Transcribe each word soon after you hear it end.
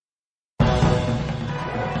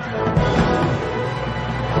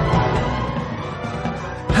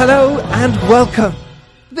Hello and welcome.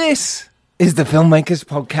 This is the Filmmakers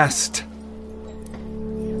Podcast.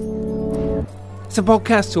 It's a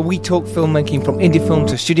podcast where we talk filmmaking from indie films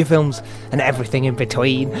to studio films and everything in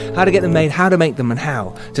between. How to get them made, how to make them, and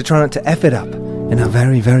how to try not to F it up, in a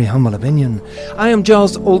very, very humble opinion. I am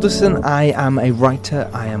Giles Alderson. I am a writer,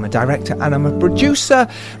 I am a director, and I'm a producer.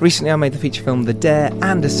 Recently I made the feature film The Dare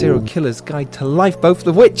and A Serial Killer's Guide to Life, both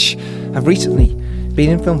of which have recently been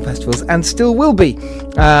in film festivals and still will be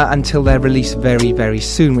until they're released very, very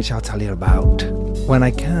soon, which I'll tell you about when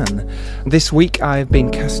I can. This week I've been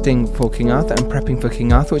casting for King Arthur and prepping for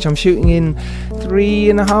King Arthur, which I'm shooting in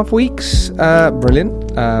 3.5 weeks.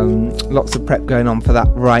 Brilliant. Lots of prep going on for that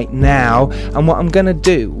right now. And what I'm going to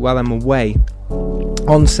do while I'm away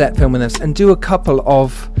on set filming this and do a couple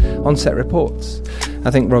of on-set reports. I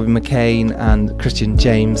think Robbie McCain and Christian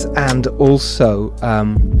James and also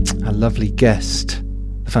a lovely guest,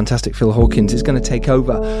 the fantastic Phil Hawkins, is going to take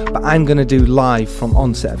over, but I'm going to do live from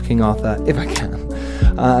on-set of King Arthur if I can,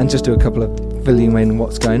 and just do a couple of filling in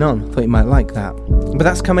what's going on. Thought you might like that. But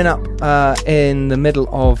that's coming up in the middle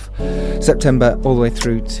of September all the way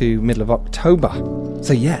through to middle of October.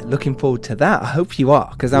 So yeah, looking forward to that. I hope you are,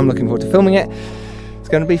 because I'm looking forward to filming it. It's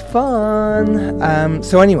going to be fun.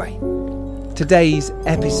 So anyway, today's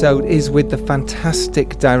episode is with the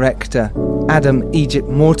fantastic director Adam Egypt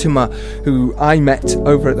Mortimer, who I met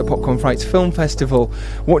over at the Popcorn Frights Film Festival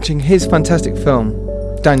watching his fantastic film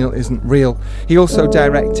Daniel Isn't Real. He also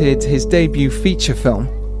directed his debut feature film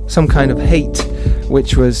Some Kind of Hate,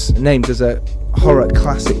 which was named as a horror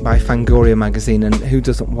classic by Fangoria magazine, and who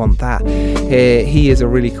doesn't want that? He is a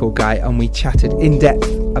really cool guy, and we chatted in depth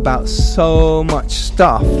about so much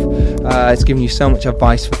stuff. It's given you so much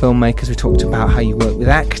advice for filmmakers. We talked about how you work with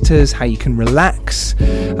actors, how you can relax,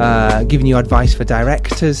 giving you advice for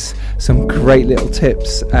directors, some great little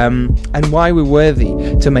tips, and why we're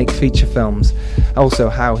worthy to make feature films. Also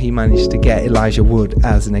how he managed to get Elijah Wood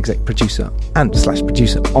as an exec producer and /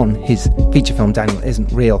 producer on his feature film Daniel Isn't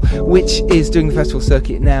Real, which is doing the festival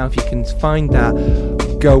circuit now. If you can find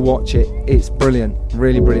that, go watch it. It's brilliant,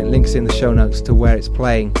 really brilliant. Links in the show notes to where it's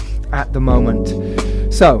playing at the moment.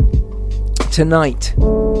 So tonight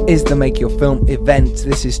is the Make Your Film event.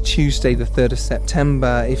 This is Tuesday the 3rd of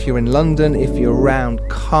September. If you're in London, if you're around,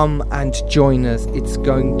 come and join us. It's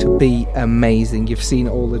going to be amazing. You've seen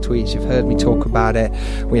all the tweets, you've heard me talk about it.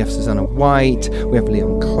 We have Susanna White, we have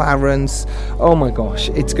Leon Clarence. Oh my gosh,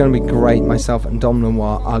 it's going to be great. Myself and Dom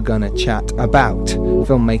Lenoir are going to chat about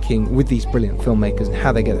filmmaking with these brilliant filmmakers and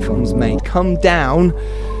how they get the films made. Come down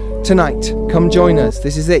tonight, come join us.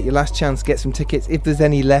 This is it, your last chance. Get some tickets if there's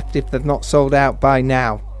any left, if they've not sold out by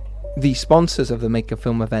now. The sponsors of the Make a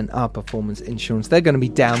Film event are Performance Insurance. They're going to be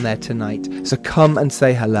down there tonight, so come and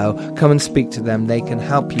say hello, come and speak to them. They can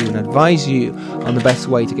help you and advise you on the best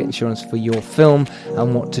way to get insurance for your film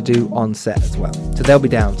and what to do on set as well. So they'll be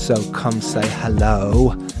down, so come say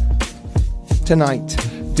hello tonight.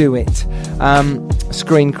 Do it.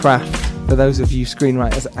 Screencraft, for those of you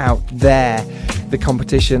screenwriters out there, the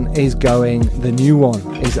competition is going. The new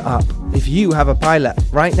one is up. If you have a pilot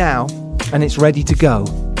right now and it's ready to go,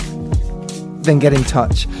 then get in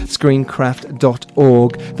touch.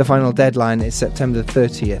 Screencraft.org. The final deadline is September the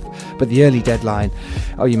 30th, but the early deadline,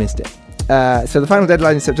 oh, you missed it. So the final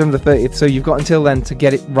deadline is September the 30th, so you've got until then to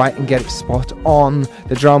get it right and get it spot on.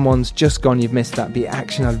 The drama one's just gone, you've missed that. Be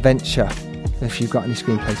action adventure, if you've got any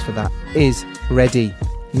screenplays for that, is ready.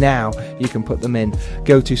 Now you can put them in.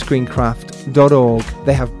 Go to screencraft.org.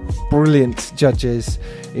 They have brilliant judges.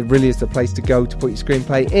 It really is the place to go to put your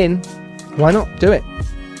screenplay in. Why not? Do it.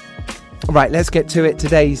 Right, let's get to it.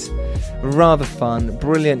 Today's rather fun,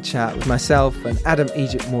 brilliant chat with myself and Adam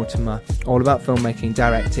Egypt Mortimer, all about filmmaking,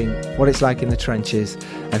 directing, what it's like in the trenches,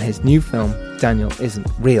 and his new film, Daniel Isn't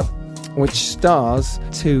Real, which stars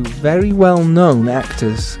two very well-known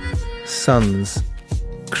actors' sons.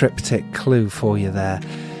 Cryptic clue for you there.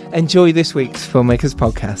 Enjoy this week's Filmmakers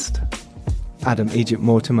Podcast. Adam Egypt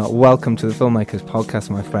Mortimer, welcome to the Filmmakers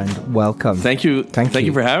Podcast, my friend. Welcome. Thank you. Thank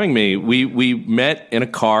you for having me. We met in a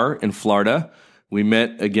car in Florida. We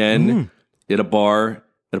met again at a bar,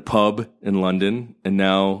 at a pub in London, and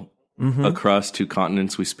now across 2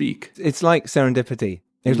 continents we speak. It's like serendipity.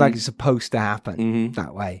 It was like it's supposed to happen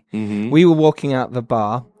that way. We were walking out the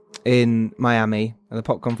bar in Miami at the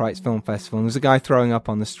Popcorn Frights Film Festival, and there was a guy throwing up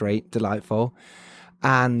on the street, delightful.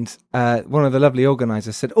 And one of the lovely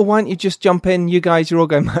organisers said, "Oh, why don't you just jump in? You guys, you're all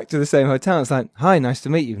going back to the same hotel." It's like, "Hi, nice to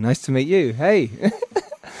meet you. Nice to meet you. Hey."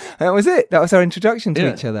 That was it. That was our introduction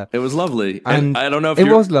to each other. It was lovely. And I don't know if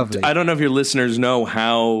it was lovely. I don't know if your listeners know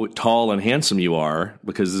how tall and handsome you are,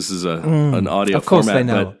 because this is an audio of course format.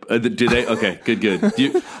 They know. But, do they? Okay,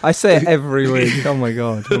 good. I say it every week. Oh my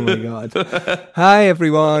god. Hi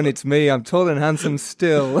everyone, it's me. I'm tall and handsome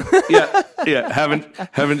still. yeah.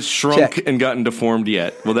 Haven't shrunk and gotten deformed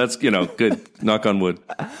yet. Well, that's good. Knock on wood.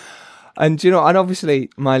 And and obviously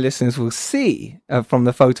my listeners will see from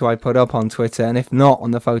the photo I put up on Twitter, and if not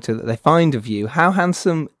on the photo that they find of you, how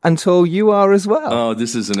handsome and tall you are as well. Oh,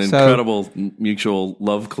 this is an incredible mutual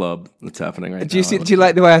love club that's happening right now. Do you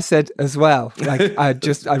like the way I said as well? Like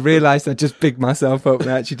I realised I just bigged myself up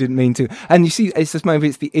and I actually didn't mean to. And you see, it's just maybe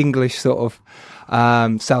it's the English sort of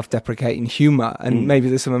self-deprecating humour, and maybe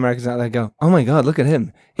there's some Americans out there go, oh my god, look at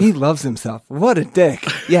him, he loves himself, what a dick.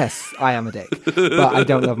 Yes, I am a dick, but I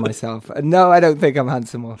don't love myself. No, I don't think I'm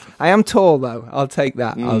handsome. I am tall though, I'll take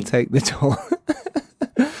that. I'll take the tall.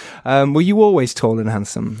 Were you always tall and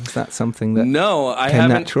handsome? Is that something that I came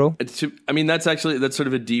haven't natural? That's sort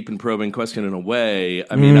of a deep and probing question in a way.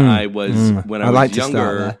 I mean, I was when I was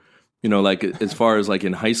younger, like as far as like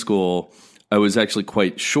in high school, I was actually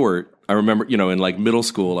quite short. I remember, in like middle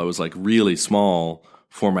school, I was like really small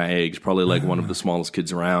for my age, probably like one of the smallest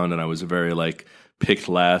kids around. And I was a very like picked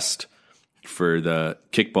last for the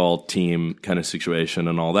kickball team kind of situation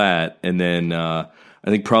and all that. And then I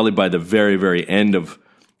think probably by the very, very end of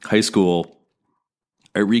high school,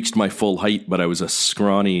 I reached my full height, but I was a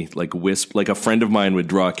scrawny like wisp. Like a friend of mine would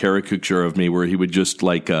draw a caricature of me where he would just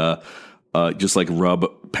like rub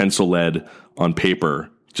pencil lead on paper.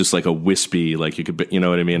 Just like a wispy, like you could, you know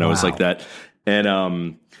what I mean? Wow. I was like that. And I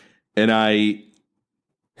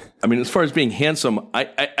mean, as far as being handsome,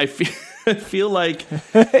 I feel like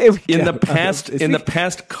in the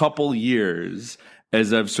past couple years,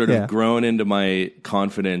 as I've sort of grown into my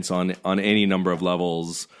confidence on any number of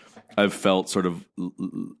levels, I've felt sort of,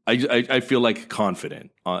 I feel like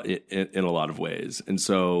confident in a lot of ways. And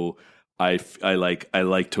so I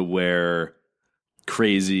like to wear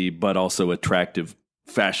crazy, but also attractive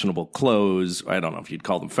fashionable clothes. I don't know if you'd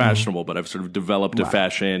call them fashionable, but I've sort of developed a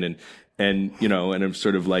fashion and I'm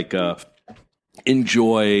sort of like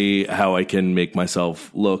enjoy how I can make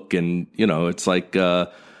myself look, and it's like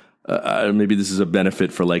maybe this is a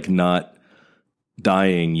benefit for like not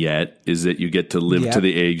dying yet, is that you get to live to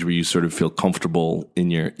the age where you sort of feel comfortable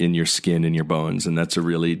in your skin and your bones, and that's a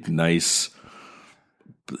really nice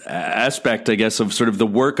aspect, I guess, of sort of the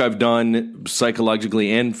work I've done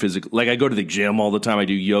psychologically and physically. Like I go to the gym all the time. I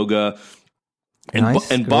do yoga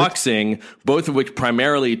and boxing, both of which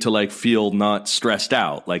primarily to like feel not stressed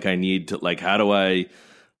out. Like I need to like, how do I,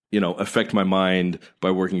 affect my mind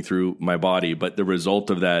by working through my body? But the result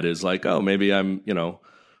of that is like, oh, maybe I'm,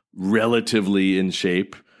 relatively in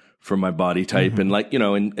shape for my body type. And like,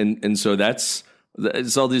 and so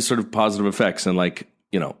it's all these sort of positive effects. And like,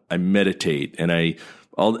 I meditate and I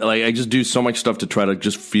just do so much stuff to try to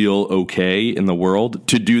just feel okay in the world,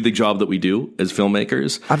 to do the job that we do as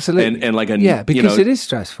filmmakers. Absolutely. And like because it is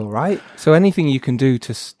stressful, right? So anything you can do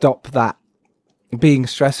to stop that being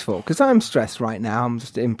stressful, because I'm stressed right now. I'm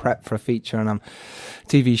just in prep for a feature and I'm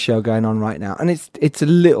TV show going on right now, and it's a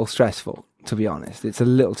little stressful, to be honest. It's a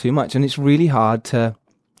little too much, and it's really hard to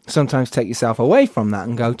sometimes take yourself away from that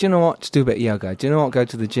and go, do you know what? Just do a bit of yoga. Do you know what? Go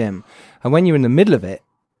to the gym. And when you're in the middle of it,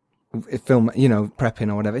 film,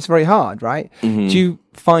 prepping or whatever, it's very hard, right? Mm-hmm. Do you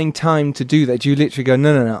find time to do that? Do you literally go,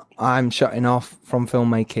 no, I'm shutting off from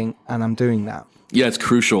filmmaking and I'm doing that? Yeah, it's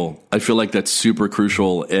crucial. I feel like that's super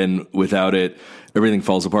crucial, and without it, everything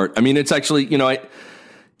falls apart. I mean, it's actually, I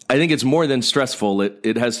think it's more than stressful.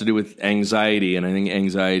 It has to do with anxiety, and I think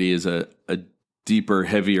anxiety is a deeper,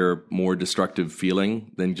 heavier, more destructive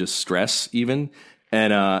feeling than just stress even.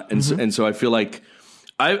 And so I feel like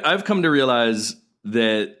I've come to realize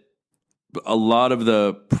that a lot of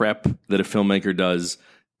the prep that a filmmaker does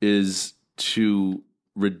is to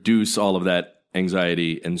reduce all of that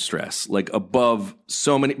anxiety and stress, like above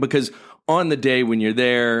so many, because on the day when you're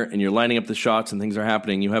there and you're lining up the shots and things are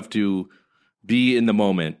happening, you have to be in the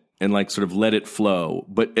moment and like sort of let it flow.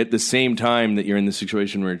 But at the same time that you're in the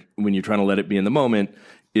situation where when you're trying to let it be in the moment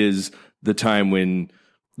is the time when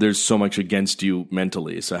there's so much against you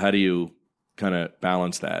mentally. So how do you kind of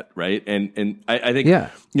balance that, right? And I think,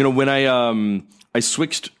 when I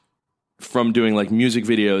switched from doing like music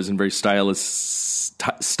videos and very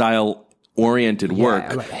style-oriented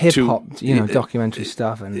work, like hip hop, documentary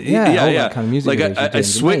stuff, and all that kind of music. Like I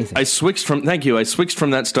switched from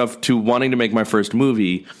that stuff to wanting to make my first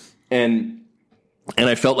movie, and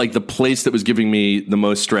I felt like the place that was giving me the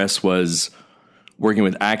most stress was working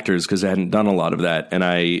with actors because I hadn't done a lot of that. And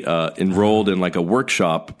I enrolled in like a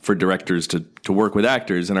workshop for directors to work with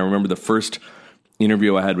actors. And I remember the first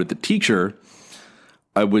interview I had with the teacher,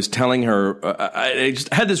 I was telling her, I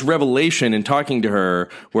just had this revelation in talking to her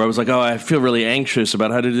where I was like, oh, I feel really anxious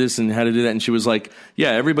about how to do this and how to do that. And she was like,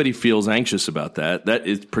 yeah, everybody feels anxious about that. That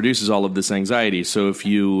it produces all of this anxiety. So if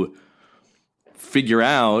you figure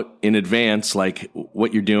out in advance like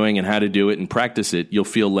what you're doing and how to do it and practice it, you'll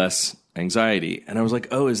feel less anxiety. And I was like,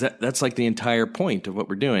 oh, that's like the entire point of what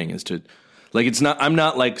we're doing is to like, I'm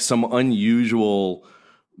not like some unusual,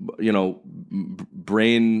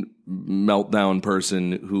 brain meltdown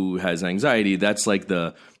person who has anxiety. That's like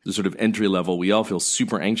the sort of entry level. We all feel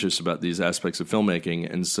super anxious about these aspects of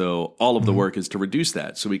filmmaking. And so all of the work is to reduce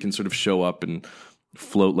that so we can sort of show up and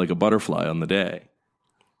float like a butterfly on the day.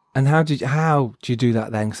 And how do you do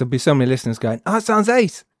that then? Because there'll be so many listeners going, oh, it sounds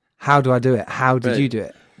ace. How do I do it? How did you do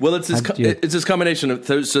it? Well, it's this combination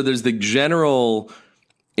of, so there's the general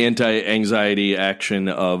anti-anxiety action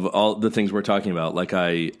of all the things we're talking about. Like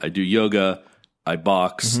I do yoga, I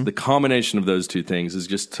box. The combination of those two things is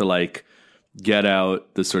just to like get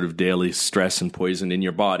out the sort of daily stress and poison in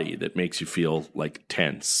your body that makes you feel like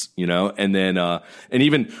tense, And then, and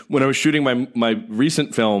even when I was shooting my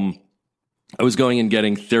recent film, I was going and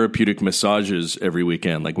getting therapeutic massages every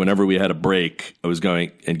weekend. Like whenever we had a break, I was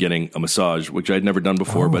going and getting a massage, which I'd never done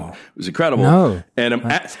before, but it was incredible. No, and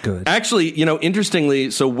that's good. Actually,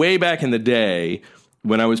 interestingly, so way back in the day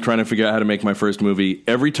when I was trying to figure out how to make my first movie,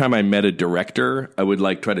 every time I met a director, I would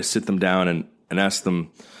like try to sit them down and ask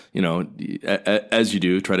them, as you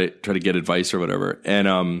do, try to get advice or whatever.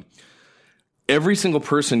 And every single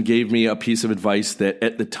person gave me a piece of advice that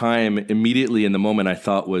at the time, immediately in the moment, I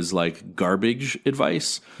thought was like garbage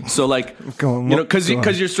advice. So like, because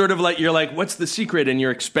you're sort of like, you're like, what's the secret? And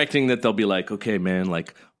you're expecting that they'll be like, okay, man,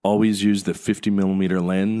 like always use the 50 millimeter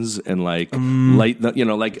lens and like light,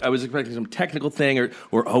 like I was expecting some technical thing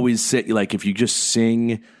or always say like, if you just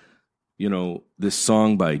sing, this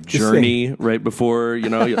song by Journey right before, or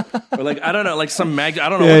like, I don't know, like some I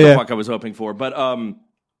don't know what the fuck I was hoping for, but,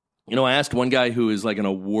 I asked one guy who is like an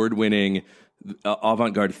award-winning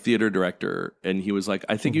avant-garde theater director, and he was like,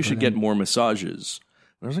 I think you should get more massages.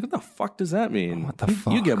 And I was like, what the fuck does that mean? What the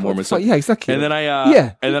fuck? You get more massages. Yeah, exactly. And then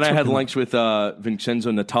I had lunch with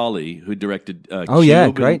Vincenzo Natali, who directed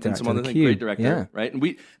Cube great and some other things. Great director, right?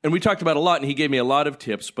 And we talked about a lot, and he gave me a lot of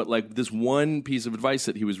tips, but like this one piece of advice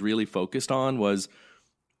that he was really focused on was,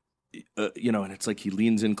 and it's like he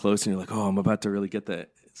leans in close, and you're like, oh, I'm about to really get the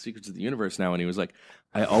secrets of the universe now. And he was like,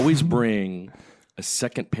 I always bring a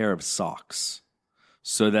second pair of socks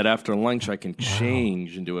so that after lunch I can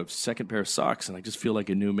change into a second pair of socks and I just feel like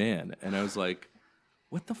a new man. And I was like,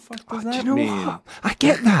 what the fuck does that mean? What? I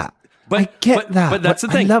get that. But that's the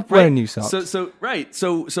thing. I love wearing new socks. So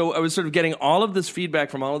I was sort of getting all of this feedback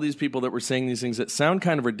from all of these people that were saying these things that sound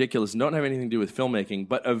kind of ridiculous and don't have anything to do with filmmaking.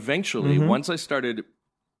 But eventually, once I started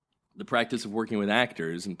the practice of working with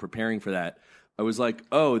actors and preparing for that, I was like,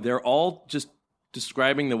 oh, they're all just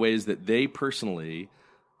describing the ways that they personally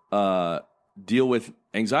deal with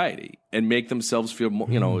anxiety and make themselves feel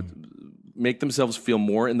more, make themselves feel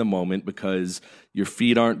more in the moment because your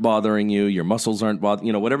feet aren't bothering you, your muscles aren't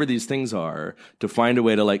bothering, whatever these things are, to find a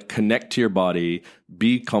way to like connect to your body,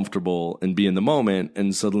 be comfortable and be in the moment,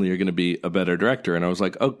 and suddenly you're going to be a better director. And I was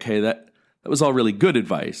like, okay, that was all really good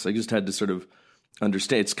advice. I just had to sort of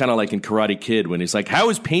understand. It's kind of like in Karate Kid when he's like, how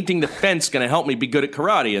is painting the fence going to help me be good at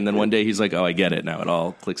karate? And then one day he's like, oh, I get it now. It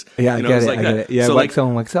all clicks. Yeah, I get it. Yeah, so wax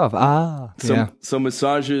on, wax off. So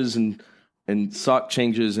massages and sock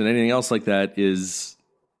changes and anything else like that is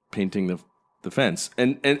painting the fence.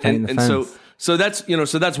 And so that's,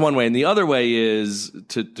 so that's one way. And the other way is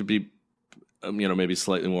to be, maybe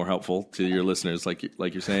slightly more helpful to your listeners, like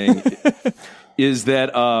you're saying, is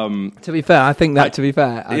that to be fair, I think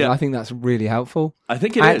that's really helpful. I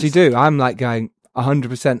think it is. I actually do. I'm like going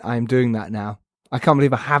 100%. I'm doing that now. I can't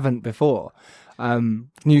believe I haven't before.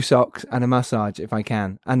 New socks and a massage if I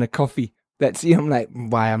can, and a coffee. I'm like,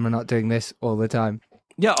 why am I not doing this all the time?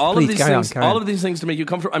 Yeah, all of these things to make you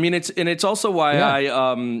comfortable. I mean, it's also why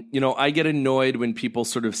I get annoyed when people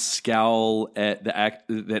sort of scowl at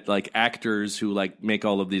actors who like make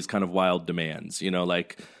all of these kind of wild demands.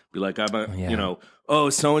 Be like,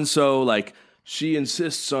 so and so, like she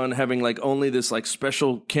insists on having like only this like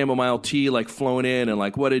special chamomile tea like flown in, and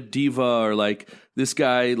like what a diva, or like this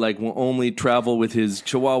guy like will only travel with his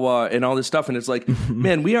chihuahua and all this stuff. And it's like,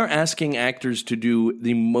 man, we are asking actors to do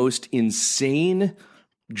the most insane,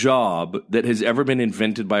 job that has ever been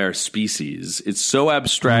invented by our species. It's so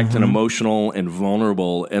abstract and emotional and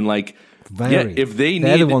vulnerable, and like, if they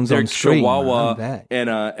need their chihuahua and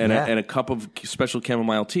a cup of special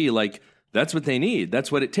chamomile tea, like that's what they need. That's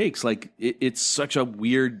what it takes. Like it's such a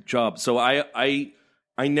weird job. So I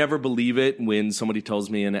never believe it when somebody tells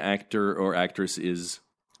me an actor or actress is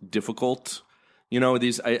difficult. You know,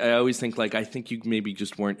 I always think like, I think you maybe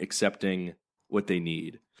just weren't accepting what they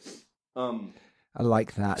need. I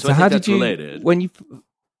like that. So how did you related. when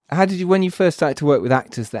you first started to work with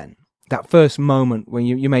actors then? That first moment when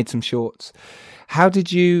you made some shorts, how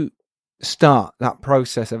did you start that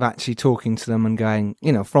process of actually talking to them and going,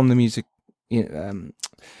 you know, from the music,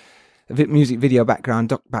 music video background,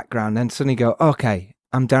 doc background, and suddenly go, okay,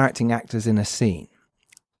 I'm directing actors in a scene.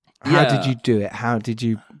 How did you do it?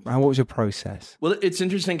 What was your process? Well, it's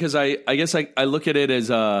interesting because I guess I look at it as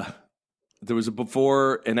there was a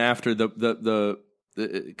before and after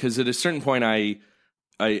because at a certain point I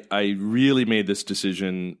really made this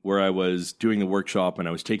decision where I was doing the workshop and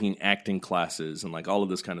I was taking acting classes and like all of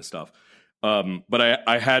this kind of stuff. But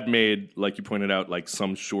I had made, like you pointed out, like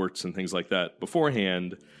some shorts and things like that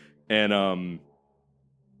beforehand. And I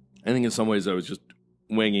think in some ways I was just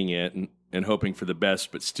winging it and hoping for the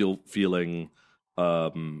best, but still feeling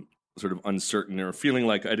sort of uncertain or feeling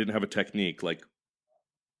like I didn't have a technique. Like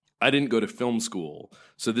I didn't go to film school.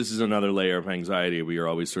 So this is another layer of anxiety where you're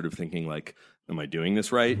always sort of thinking like, am I doing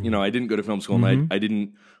this right? You know, I didn't go to film school and I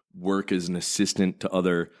didn't work as an assistant to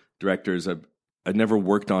other directors. I'd never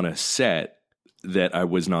worked on a set that I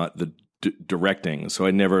was not the directing. So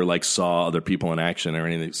I never like saw other people in action or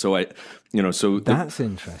anything. So that's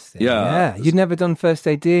interesting. Yeah. You'd never done first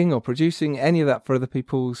ADing or producing any of that for other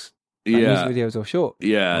people's music videos or short.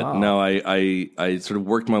 Yeah. Wow. No, I sort of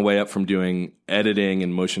worked my way up from doing editing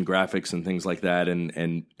and motion graphics and things like that.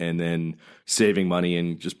 And then saving money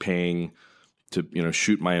and just paying to, you know,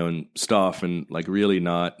 shoot my own stuff and like really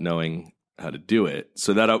not knowing how to do it.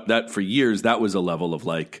 So that for years, that was a level of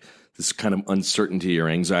like this kind of uncertainty or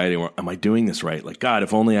anxiety. Or am I doing this right? Like, God,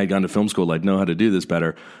 if only I'd gone to film school, I'd know how to do this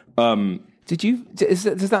better. Does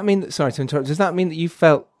that mean that, sorry to interrupt, does that mean that you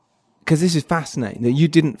felt, because this is fascinating, that you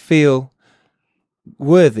didn't feel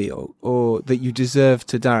worthy or that you deserved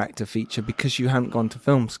to direct a feature because you hadn't gone to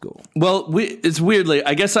film school? Well, it's weirdly,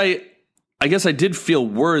 I guess I did feel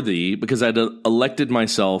worthy because I'd elected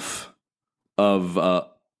myself of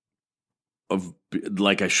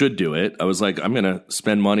like I should do it. I was like, I'm going to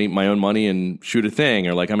spend my own money and shoot a thing,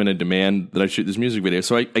 or like I'm going to demand that I shoot this music video.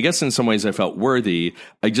 So I guess in some ways I felt worthy.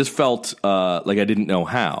 I just felt like I didn't know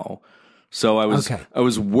how. So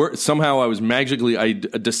somehow I was magically, I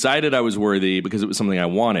decided I was worthy because it was something I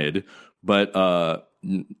wanted, but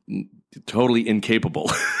totally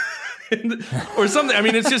incapable. Or something. I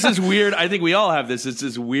mean, it's just this weird, I think we all have this. It's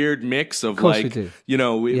this weird mix of like, you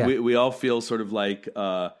know, we all feel sort of like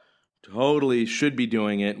totally should be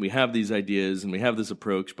doing it. We have these ideas and we have this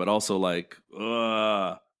approach, but also like,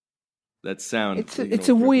 that sound. It's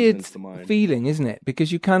a weird feeling, isn't it?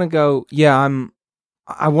 Because you kind of go,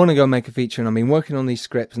 I want to go make a feature and I've been working on these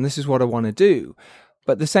scripts and this is what I want to do.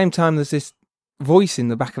 But at the same time, there's this voice in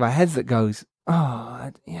the back of our heads that goes,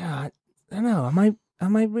 I don't know,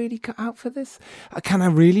 am I really cut out for this? Can I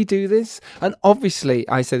really do this? And obviously,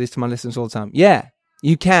 I say this to my listeners all the time. Yeah,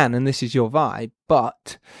 you can, and this is your vibe.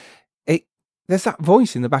 But there's that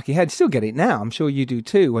voice in the back of your head. You still get it now. I'm sure you do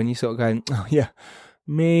too. When you sort of going, oh yeah,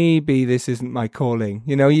 maybe this isn't my calling.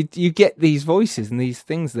 You know, you get these voices and these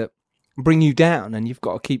things that bring you down, and you've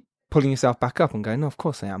got to keep pulling yourself back up and going, no, of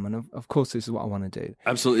course I am, and of course this is what I want to do.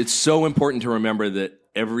 Absolutely. It's so important to remember that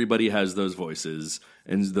everybody has those voices,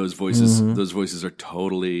 and those voices are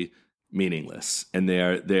totally meaningless, and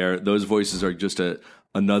those voices are just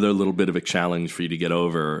another little bit of a challenge for you to get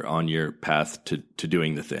over on your path to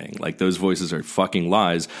doing the thing. Like those voices are fucking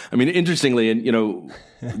lies. I mean, interestingly, and you know,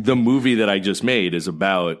 the movie that I just made is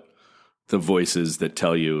about the voices that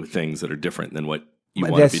tell you things that are different than what you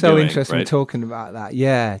want to be doing. They're so interesting, right? Talking about that.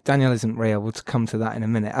 Yeah, Daniel isn't real. We'll come to that in a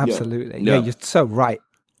minute. Absolutely. Yeah, you're so right.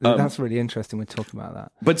 That's really interesting. We're talking about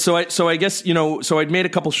that. But so I guess, you know, so I'd made a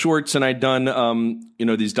couple shorts and I'd done, you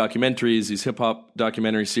know, these documentaries, these hip hop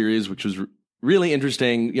documentary series, which was really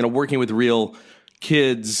interesting, you know, working with real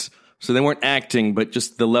kids. So they weren't acting, but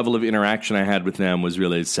just the level of interaction I had with them was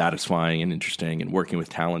really satisfying and interesting, and working with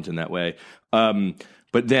talent in that way.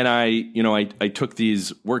 But then I took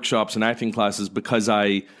these workshops and acting classes because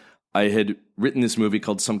I had written this movie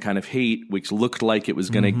called Some Kind of Hate, which looked like it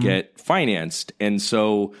was going to get financed. And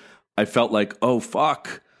so I felt like, oh,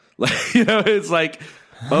 fuck. Like, you know, it's like,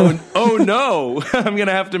 oh no, I'm going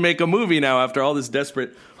to have to make a movie now after all this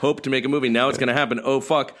desperate hope to make a movie. Now it's going to happen. Oh,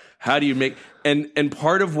 fuck. How do you make... And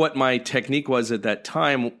part of what my technique was at that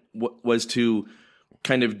time was to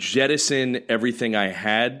kind of jettison everything I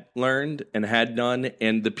had learned and had done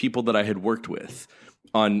and the people that I had worked with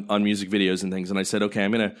on music videos and things. And I said, okay,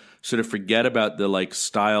 I'm going to sort of forget about the like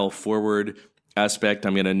style forward aspect.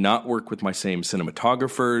 I'm going to not work with my same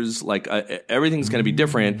cinematographers. Like everything's going to be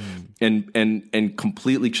different and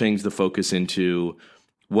completely change the focus into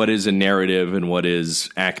what is a narrative and what is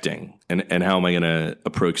acting and how am I going to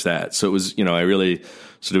approach that? So it was, I really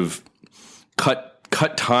sort of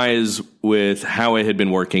cut ties with how I had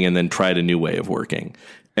been working and then tried a new way of working.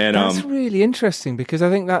 And that's really interesting because I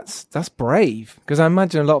think that's brave, because I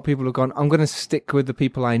imagine a lot of people have gone, I'm going to stick with the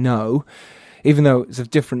people I know, even though it's a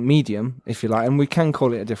different medium, if you like, and we can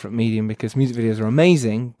call it a different medium because music videos are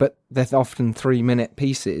amazing, but they're often 3-minute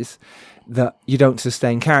pieces that you don't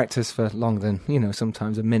sustain characters for longer than,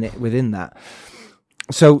 sometimes a minute within that.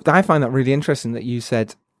 So I find that really interesting that you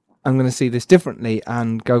said, I'm going to see this differently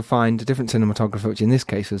and go find a different cinematographer, which in this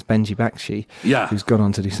case was Benji Bakshi, who's gone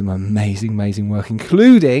on to do some amazing work,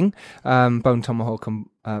 including Bone Tomahawk and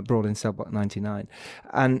Broad in Cell Block 99.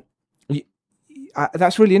 And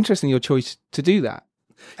that's really interesting, your choice to do that.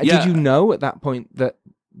 Did you know at that point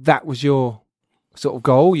that was your sort of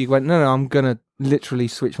goal? You went, no, I'm going to literally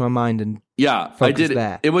switch my mind and focus I did.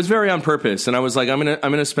 There. It was very on purpose, and I was like, I'm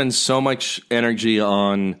gonna spend so much energy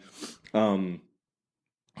on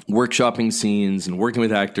workshopping scenes and working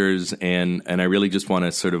with actors, and I really just want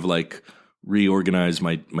to sort of like reorganize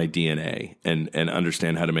my DNA and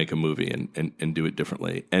understand how to make a movie and do it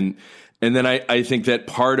differently. And then I think that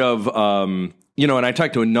part of and I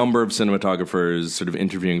talked to a number of cinematographers sort of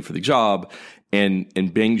interviewing for the job, and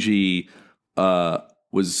Benji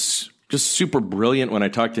was just super brilliant when I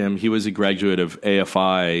talked to him. He was a graduate of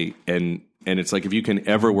AFI, and it's like if you can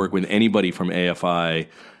ever work with anybody from AFI,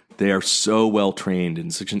 they are so well trained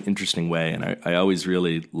in such an interesting way, and I always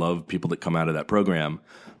really love people that come out of that program.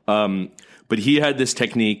 But he had this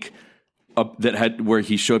technique where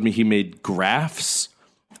he showed me he made graphs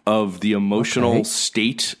of the emotional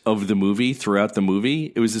state of the movie throughout the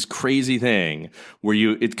movie. It was this crazy thing where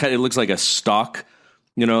it looks like a stock,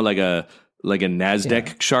 like a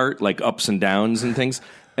NASDAQ chart, like ups and downs and things.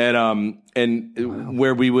 And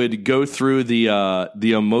where we would go through the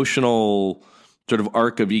emotional sort of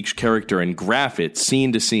arc of each character and graph it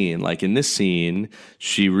scene to scene. Like in this scene,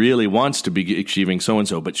 she really wants to be achieving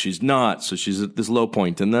so-and-so, but she's not. So she's at this low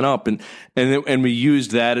point and then up. And we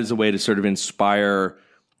used that as a way to sort of inspire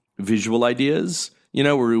visual ideas,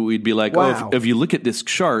 where we'd be like, wow. If you look at this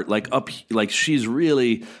chart, like she's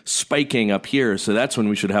really spiking up here. So that's when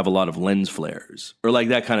we should have a lot of lens flares or like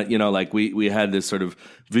that kind of, like we had this sort of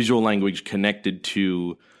visual language connected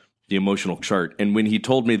to the emotional chart. And when he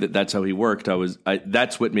told me that that's how he worked,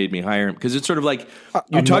 that's what made me hire him. Because it's sort of like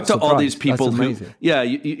you talk to all these people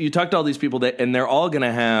you talk to all these people and they're all going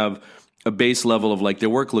to have a base level of like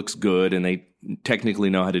their work looks good and they technically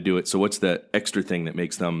know how to do it. So what's the extra thing that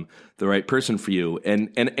makes them the right person for you? And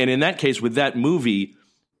in that case with that movie,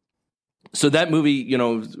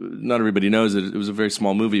 not everybody knows it was a very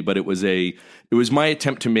small movie, but it was my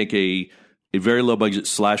attempt to make a very low budget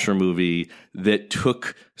slasher movie that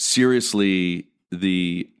took seriously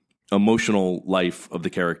the emotional life of the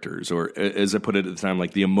characters, or as I put it at the time,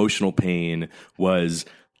 like the emotional pain was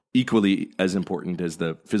equally as important as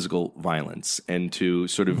the physical violence. And to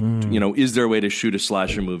sort of, is there a way to shoot a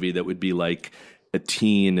slasher movie that would be like a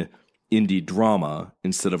teen indie drama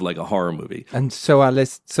instead of like a horror movie? And so our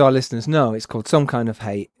listeners know it's called Some Kind of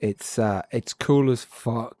Hate. It's cool as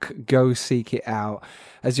fuck. Go seek it out.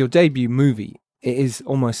 As your debut movie, it is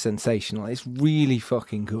almost sensational. It's really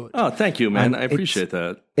fucking good. Oh, thank you, man. I appreciate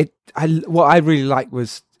that. What I really liked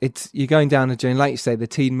was you're going down a journey, like you say, the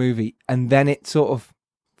teen movie, and then it sort of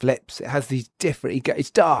flips. It has these different.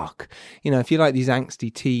 It's dark. If you like these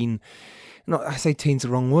angsty teen, I say teen's the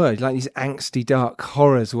wrong word. Like these angsty dark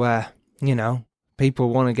horrors where people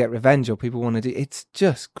want to get revenge or people want to do. It's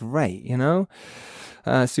just great.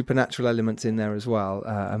 Supernatural elements in there as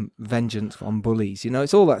well. Vengeance on bullies.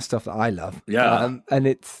 It's all that stuff that I love. Yeah, and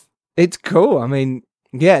it's cool. I mean,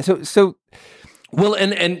 yeah. So. Well,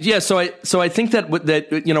 and yeah. So I think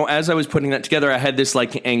that as I was putting that together, I had this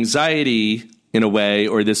like anxiety in a way,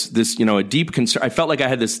 or this a deep concern. I felt like I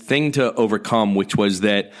had this thing to overcome, which was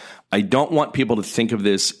that I don't want people to think of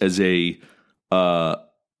this as a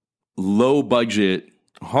low budget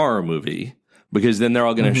horror movie, because then they're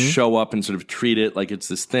all going to show up and sort of treat it like it's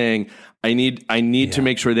this thing. I need to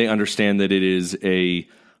make sure they understand that it is it's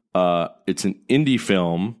an indie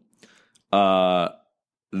film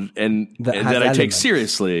that I take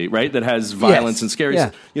seriously, right? That has violence and scary,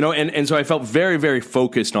 and so I felt very, very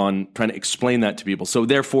focused on trying to explain that to people. So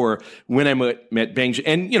therefore, when I met Bang Ji,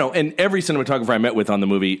 and every cinematographer I met with on the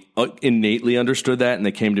movie innately understood that, and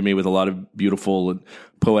they came to me with a lot of beautiful and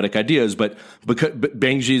poetic ideas. But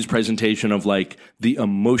Bang Ji's presentation of like the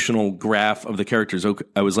emotional graph of the characters,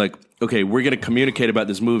 I was like, okay, we're going to communicate about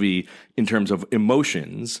this movie in terms of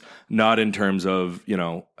emotions, not in terms of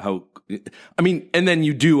how. I mean, and then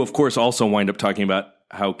you do, of course, also wind up talking about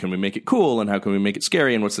how can we make it cool and how can we make it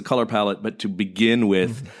scary and what's the color palette. But to begin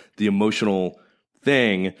with, the emotional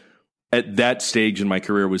thing at that stage in my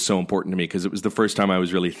career was so important to me because it was the first time I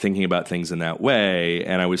was really thinking about things in that way.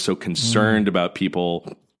 And I was so concerned about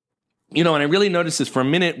people, and I really noticed this. For a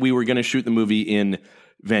minute, we were going to shoot the movie in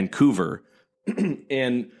Vancouver.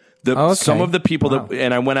 And some of the people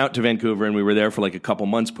and I went out to Vancouver and we were there for like a couple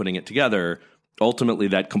months putting it together. Ultimately,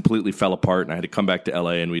 that completely fell apart, and I had to come back to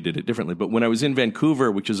LA, and we did it differently. But when I was in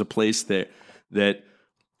Vancouver, which is a place that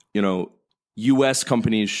U.S.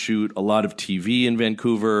 companies shoot a lot of TV in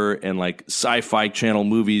Vancouver, and like sci-fi channel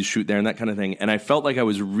movies shoot there, and that kind of thing. And I felt like I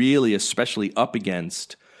was really, especially up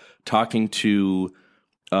against talking to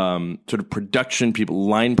sort of production people,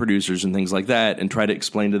 line producers, and things like that, and try to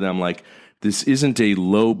explain to them like this isn't a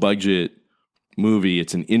low budget movie,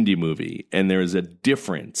 it's an indie movie, and there's a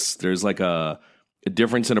difference. There's like a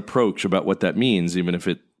difference in approach about what that means, even if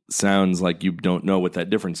it sounds like you don't know what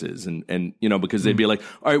that difference is. And because they'd be like,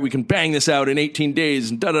 all right, we can bang this out in 18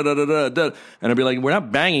 days and da da da da da da. And I'd be like, we're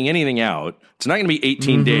not banging anything out. It's not going to be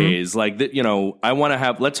 18 days. Like that, I want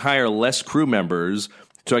to let's hire less crew members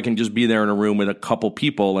so I can just be there in a room with a couple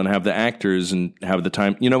people and have the actors and have the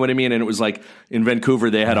time. You know what I mean? And it was like in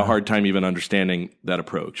Vancouver, they had a hard time even understanding that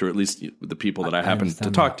approach, or at least the people that I happened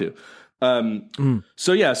to talk to.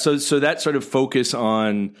 So that sort of focus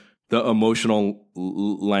on the emotional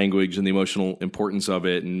language and the emotional importance of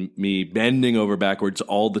it, and me bending over backwards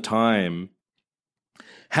all the time,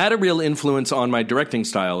 had a real influence on my directing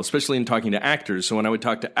style, especially in talking to actors. So when I would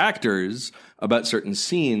talk to actors about certain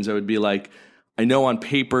scenes, I would be like, I know on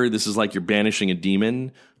paper this is like you're banishing a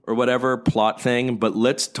demon or whatever plot thing, but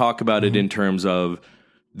let's talk about it in terms of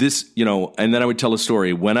this, and then I would tell a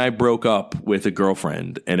story. When I broke up with a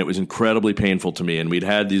girlfriend and it was incredibly painful to me, and we'd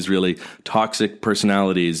had these really toxic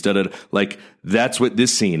personalities, like that's what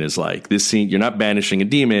this scene is like. This scene, you're not banishing a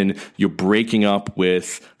demon, you're breaking up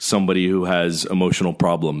with somebody who has emotional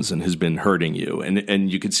problems and has been hurting you. And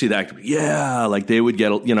you could see the actor, like they would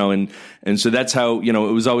get, and so that's how, it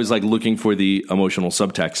was always like looking for the emotional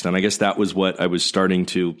subtext. And I guess that was what I was starting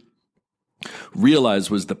to realize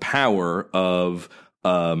was the power of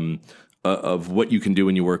what you can do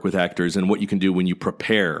when you work with actors and what you can do when you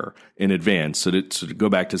prepare in advance. So to go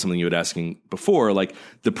back to something you were asking before, like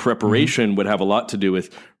the preparation would have a lot to do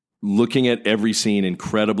with looking at every scene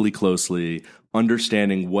incredibly closely,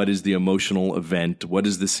 understanding what is the emotional event, what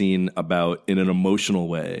is the scene about in an emotional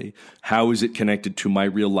way, how is it connected to my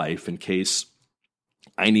real life in case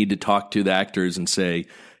I need to talk to the actors and say,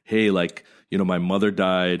 hey, like, my mother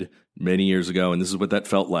died many years ago, and this is what that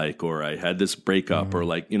felt like, or I had this breakup, or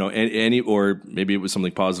like, or maybe it was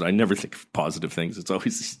something positive. I never think of positive things. It's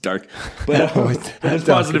always dark, but there's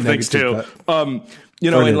positive things too.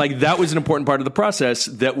 And like that was an important part of the process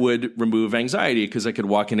that would remove anxiety, because I could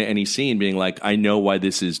walk into any scene being like, I know why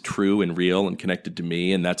this is true and real and connected to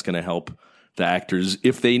me, and that's going to help the actors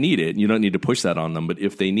if they need it. You don't need to push that on them, but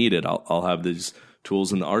if they need it, I'll have these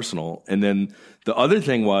tools in the arsenal. And then the other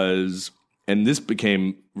thing was, and this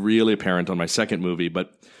became really apparent on my second movie,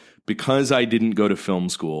 but because I didn't go to film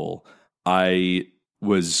school, I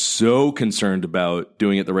was so concerned about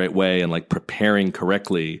doing it the right way and like preparing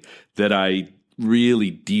correctly that I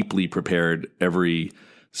really deeply prepared every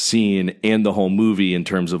scene and the whole movie in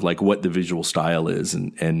terms of like what the visual style is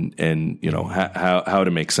and how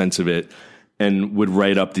to make sense of it, and would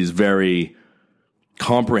write up these very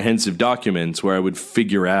comprehensive documents where I would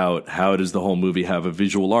figure out how does the whole movie have a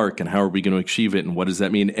visual arc and how are we going to achieve it and what does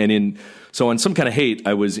that mean. And so on Some Kind of Hate,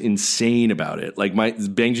 I was insane about it. Like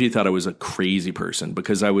Bang Ji thought I was a crazy person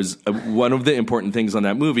because I was one of the important things on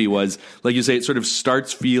that movie was, like you say, it sort of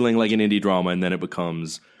starts feeling like an indie drama and then it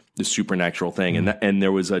becomes the supernatural thing. And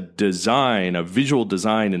there was a visual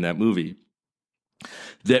design in that movie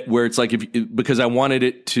that where it's like, because I wanted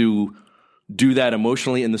it to do that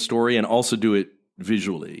emotionally in the story and also do it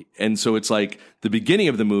visually. And so it's like the beginning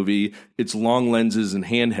of the movie, it's long lenses and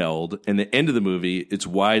handheld, and the end of the movie, it's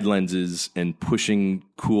wide lenses and pushing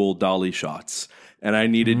cool dolly shots. And I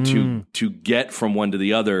needed to get from one to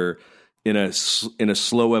the other in a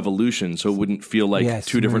slow evolution, so it wouldn't feel like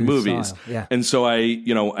two different movies. Style. Yeah. And so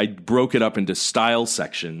I broke it up into style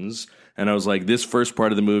sections, and I was like, this first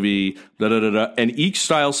part of the movie, da da da da, and each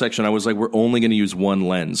style section, I was like, we're only going to use one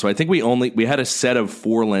lens. So I think we had a set of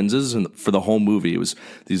 4 lenses for the whole movie. It was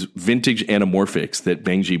these vintage anamorphics that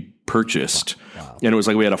Benji purchased, and it was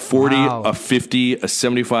like we had a 40, a 50, a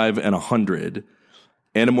 75, and 100.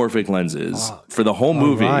 Anamorphic lenses for the whole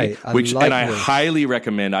movie, right. I highly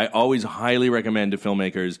recommend. I always highly recommend to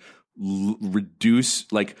filmmakers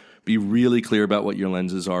reduce, like, be really clear about what your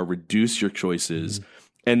lenses are, reduce your choices.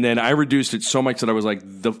 And then I reduced it so much that I was like,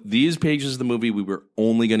 these pages of the movie, we were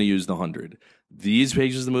only going to use the 100. These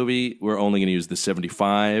pages of the movie, we're only going to use the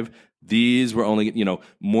 75. These were only,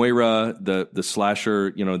 Moira, the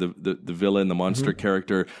slasher, the villain, the monster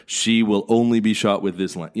character, she will only be shot with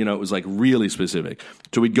this lens. It was like really specific.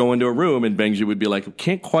 So we'd go into a room and Benji would be like,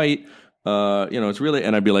 can't quite, it's really,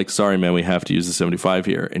 and I'd be like, sorry, man, we have to use the 75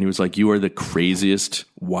 here. And he was like, you are the craziest.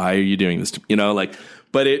 Why are you doing this?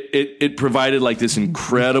 But it provided like this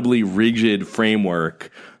incredibly rigid framework,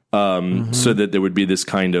 so that there would be this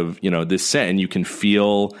kind of, this set, and you can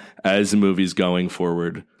feel as the movie's going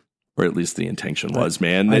forward, or at least the intention was,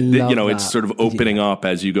 man, that it's sort of opening up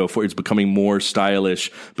as you go forward. It's becoming more stylish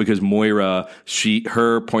because Moira,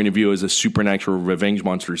 her point of view as a supernatural revenge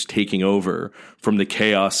monster is taking over from the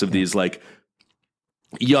chaos of these like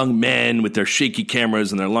young men with their shaky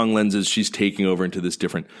cameras and their long lenses. She's taking over into this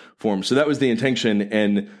different form. So that was the intention.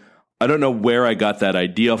 And I don't know where I got that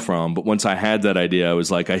idea from, but once I had that idea, I was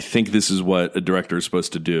like, I think this is what a director is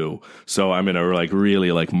supposed to do. So I'm going to like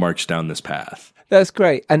really like march down this path. That's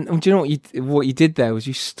great. And do you know what you did there was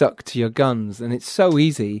you stuck to your guns, and it's so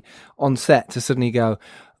easy on set to suddenly go,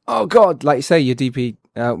 oh God, like you say, your DP,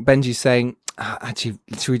 Benji's saying, actually,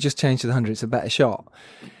 should we just change to the 100? It's a better shot.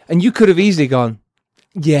 And you could have easily gone,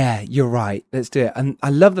 yeah, you're right, let's do it. And I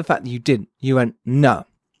love the fact that you didn't. You went, no,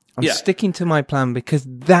 I'm sticking to my plan because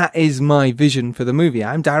that is my vision for the movie.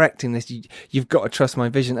 I'm directing this. You've got to trust my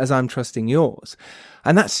vision as I'm trusting yours.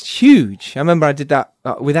 And that's huge. I remember I did that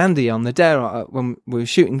with Andy on the Dare when we were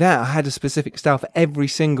shooting that. I had a specific style for every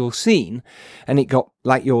single scene, and it got,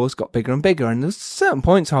 like yours, got bigger and bigger. And there's certain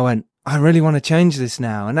points I went, I really want to change this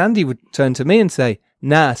now. And Andy would turn to me and say,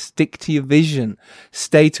 nah, stick to your vision.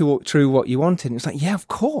 Stay true what you wanted. And it's like, yeah, of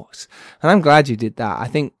course. And I'm glad you did that. I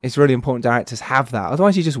think it's really important directors have that.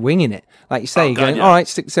 Otherwise, you're just winging it. Like you say, you're going, all right,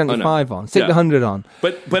 stick the 75 on, stick the 100 on.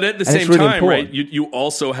 But at the same time, right, you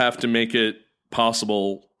also have to make it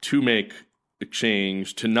possible to make a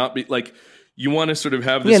change, to not be like, you want to sort of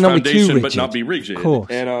have this foundation but not be rigid. Of course.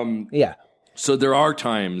 And so there are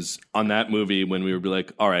times on that movie when we would be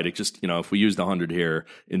like, all right, it just, if we use the 100 here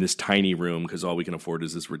in this tiny room, because all we can afford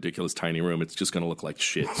is this ridiculous tiny room, it's just going to look like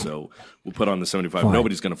shit. So we'll put on the 75. Fine.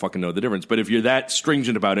 Nobody's going to fucking know the difference. But if you're that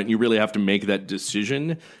stringent about it and you really have to make that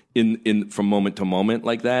decision in from moment to moment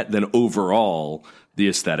like that, then overall the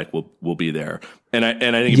aesthetic will be there. And I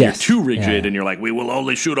think if you're too rigid and you're like, we will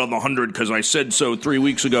only shoot on the 100 because I said so 3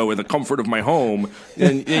 weeks ago in the comfort of my home,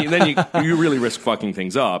 then you really risk fucking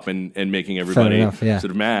things up and making everybody sort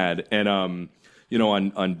of mad. And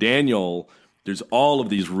on Daniel, there's all of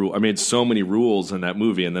these rules. I made so many rules in that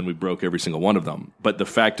movie, and then we broke every single one of them. But the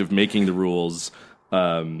fact of making the rules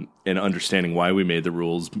and understanding why we made the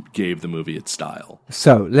rules gave the movie its style.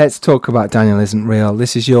 So let's talk about Daniel Isn't Real.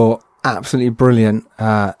 This is your absolutely brilliant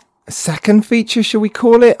second feature, shall we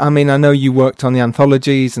call it? I mean, I know you worked on the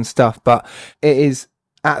anthologies and stuff, but it is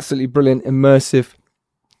absolutely brilliant, immersive,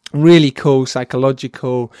 really cool,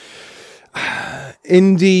 psychological,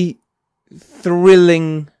 indie,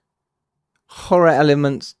 thrilling, horror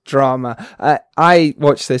elements, drama. I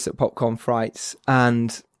watched this at Popcorn Frights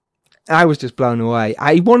and I was just blown away.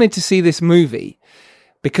 I wanted to see this movie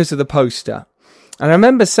because of the poster. And I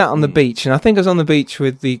remember sat on the beach, and I think I was on the beach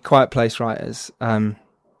with the Quiet Place writers,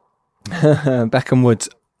 Beckham Woods.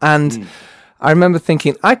 And I remember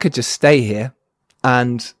thinking, I could just stay here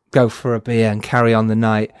and go for a beer and carry on the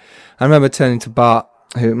night. I remember turning to Bart,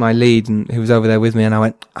 my lead, and who was over there with me, and I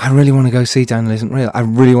went, I really want to go see Daniel Isn't Real. I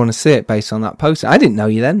really want to see it based on that poster. I didn't know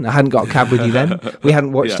you then. I hadn't got a cab with you then. We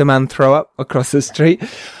hadn't watched a man throw up across the street.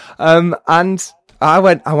 And I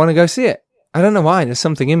went, I want to go see it. I don't know why. There's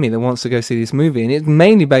something in me that wants to go see this movie, and it's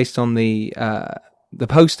mainly based on the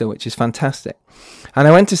poster, which is fantastic. And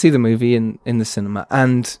I went to see the movie in the cinema,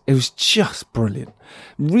 and it was just brilliant,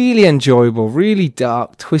 really enjoyable, really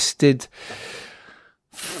dark, twisted,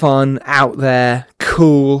 fun, out there,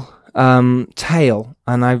 cool tale.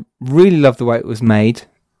 And I really loved the way it was made.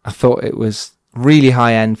 I thought it was really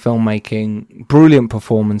high end filmmaking, brilliant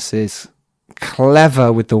performances,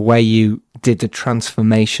 clever with the way you did the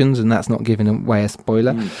transformations, and that's not giving away a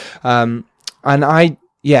spoiler. And I'm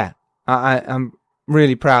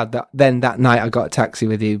really proud that then that night I got a taxi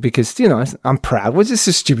with you, because, you know, I'm proud. What's this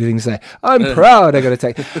a stupid thing to say? I'm proud I got a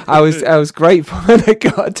taxi. I was grateful when I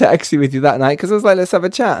got a taxi with you that night, because I was like, let's have a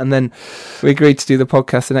chat. And then we agreed to do the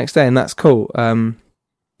podcast the next day, and that's cool.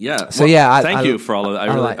 Yeah. So thank you for all of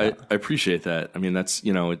that. I appreciate that. I mean, that's,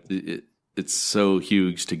 you know, it's so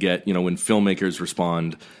huge to get, you know, when filmmakers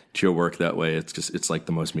respond to your work that way. It's like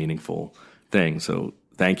the most meaningful thing. So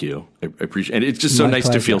thank you. I appreciate it. And it's just so nice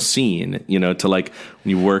to feel seen, you know, to like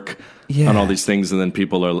when you work on all these things and then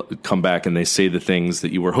people come back and they say the things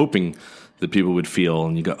that you were hoping that people would feel,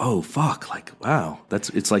 and you go, oh fuck, like, wow,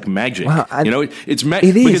 it's like magic. Wow, you know, it's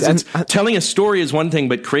magic because it's telling a story is one thing,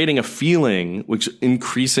 but creating a feeling, which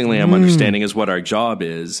increasingly I'm understanding is what our job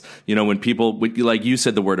is. You know, when people, like you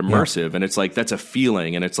said the word immersive, and it's like, that's a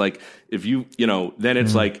feeling. And it's like, if you know, then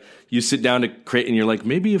it's like, you sit down to create, and you're like,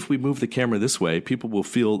 maybe if we move the camera this way, people will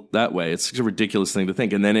feel that way. It's a ridiculous thing to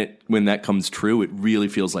think. And then when that comes true, it really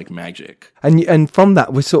feels like magic. And from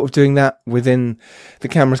that, we're sort of doing that within the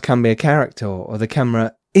cameras can be a character, or the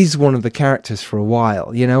camera is one of the characters for a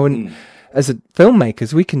while, you know, and as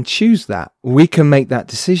filmmakers, we can choose that. We can make that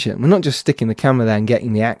decision. We're not just sticking the camera there and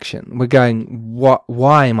getting the action. We're going,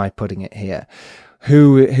 why am I putting it here?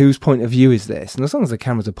 Whose point of view is this? And as long as the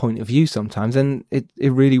camera's a point of view sometimes, then it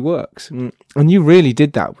really works. And you really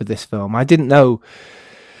did that with this film. I didn't know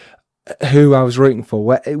who I was rooting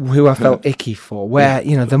for, who I felt icky for,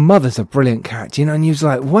 you know, the mother's a brilliant character, you know, and you was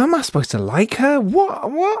like, well, am I supposed to like her?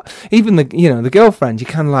 What? Even the girlfriend, you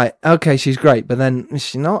kind of like, okay, she's great, but then is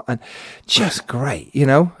she not? And just great, you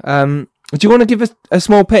know? Do you want to give us a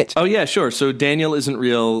small pitch? Oh yeah, sure. So Daniel Isn't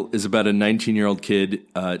Real is about a 19-year-old kid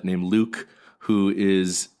named Luke, who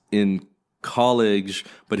is in college,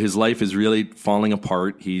 but his life is really falling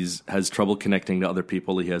apart. He has trouble connecting to other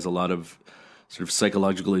people. He has a lot of sort of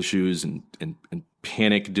psychological issues and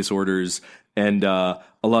panic disorders. And a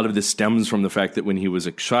lot of this stems from the fact that when he was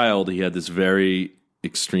a child, he had this very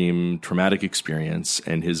extreme traumatic experience,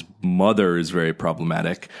 and his mother is very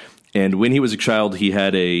problematic. And when he was a child, he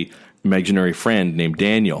had a imaginary friend named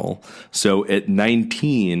Daniel. So at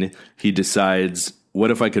 19, he decides,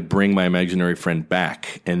 what if I could bring my imaginary friend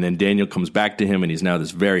back? And then Daniel comes back to him, and he's now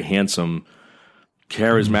this very handsome,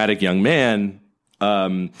 charismatic young man.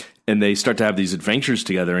 And they start to have these adventures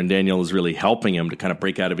together, and Daniel is really helping him to kind of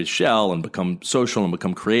break out of his shell and become social and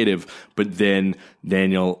become creative. But then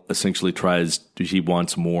Daniel essentially he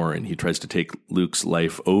wants more, and he tries to take Luke's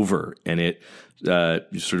life over. And it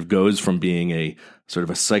sort of goes from being a sort of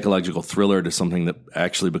a psychological thriller to something that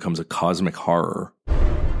actually becomes a cosmic horror.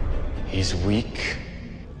 He's weak,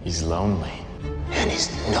 he's lonely, and he's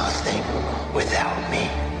nothing without me.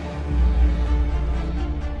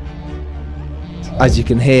 As you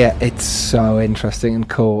can hear, it's so interesting and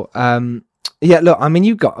cool. Look, I mean,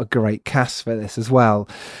 you've got a great cast for this as well.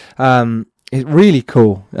 It's really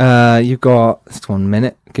cool. You've got, just 1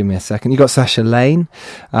 minute, give me a second. You've got Sasha Lane.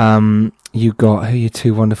 You got, who are your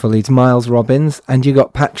two wonderful leads? Miles Robbins, and you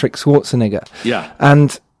got Patrick Schwarzenegger. Yeah.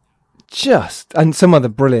 And some other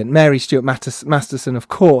brilliant, Mary Stuart Masterson, of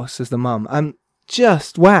course, as the mum. And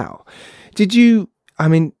just, wow.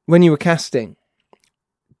 When you were casting,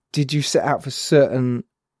 did you set out for certain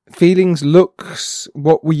feelings, looks?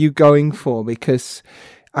 What were you going for? Because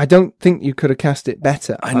I don't think you could have cast it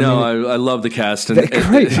better. I know. I love the cast. And they're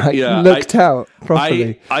great. Looked out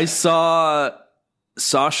properly. I saw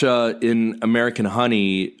Sasha in American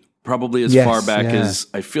Honey probably as far back as,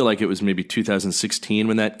 I feel like it was maybe 2016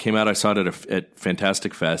 when that came out. I saw it at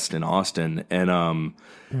Fantastic Fest in Austin. And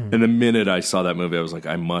the minute I saw that movie, I was like,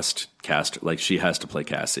 I must cast her. Like, she has to play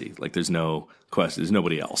Cassie. Like, there's no question. There's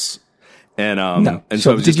nobody else. And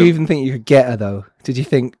so did you even think you could get her, though? Did you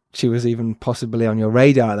think she was even possibly on your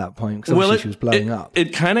radar at that point? Because she was blowing up.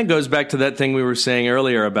 It kind of goes back to that thing we were saying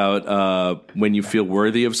earlier about when you feel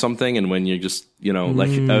worthy of something, and when you just, like,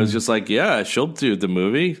 I was just like, yeah, she'll do the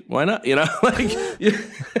movie. Why not? Like,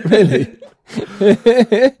 really?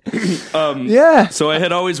 So I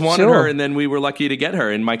had always wanted her, and then we were lucky to get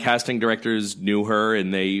her, and my casting directors knew her,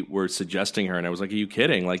 and they were suggesting her, and I was like, are you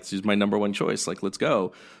kidding? Like, she's my number one choice. Like, let's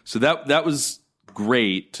go. So that was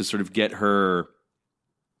great to sort of get her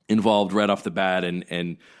involved right off the bat,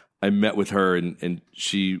 and I met with her, and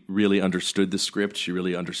she really understood the script. She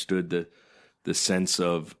really understood the sense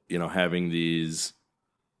of, having these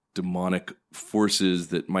demonic forces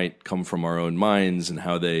that might come from our own minds and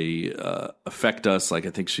how they affect us. Like, I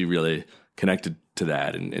think she really connected to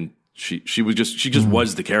that, and she just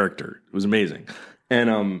was the character. It was amazing.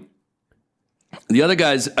 And the other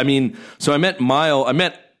guys, so I met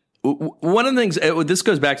one of the things, this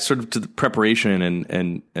goes back sort of to the preparation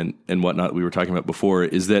and whatnot we were talking about before,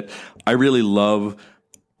 is that I really love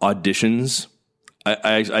auditions.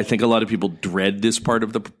 I think a lot of people dread this part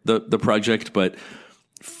of the project, but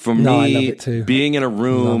for me, I love it too. Being in a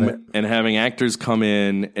room and having actors come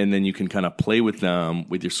in, and then you can kind of play with them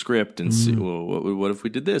with your script and see, well, what if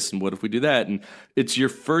we did this and what if we do that? And it's your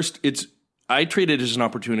first. I treat it as an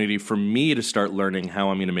opportunity for me to start learning how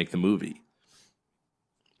I'm going to make the movie.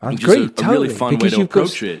 I agree, a really fun way to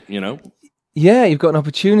approach it, you know? Yeah, you've got an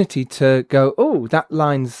opportunity to go, oh, that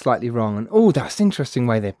line's slightly wrong, and oh, that's an interesting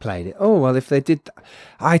way they played it. Oh, well, if they did that.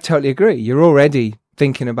 I totally agree. You're already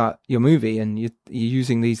thinking about your movie, and you're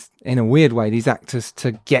using these, in a weird way, these actors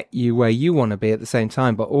to get you where you want to be at the same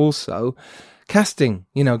time, but also casting,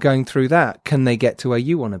 going through that. Can they get to where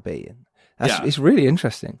you want to be? It's really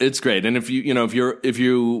interesting. It's great. And if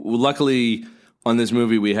you luckily on this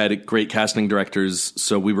movie, we had great casting directors,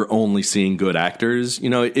 so we were only seeing good actors.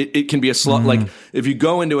 It can be a slot. Like if you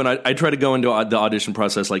go into I try to go into the audition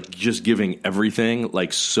process like just giving everything,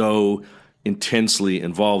 like so intensely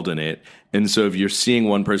involved in it. And so if you're seeing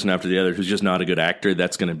one person after the other who's just not a good actor,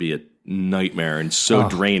 that's going to be a nightmare and so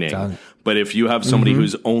draining. But if you have somebody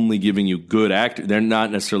who's only giving you good actors, they're not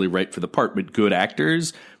necessarily right for the part, but good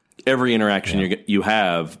actors, every interaction you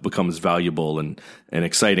have becomes valuable and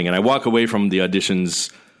exciting. And I walk away from the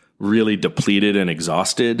auditions really depleted and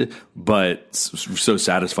exhausted, but so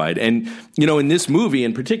satisfied. And, in this movie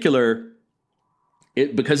in particular,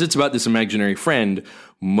 because it's about this imaginary friend,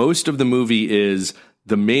 most of the movie is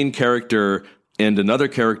the main character and another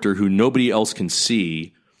character who nobody else can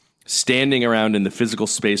see standing around in the physical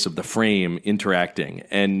space of the frame interacting.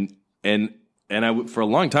 And for a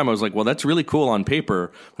long time, I was like, well, that's really cool on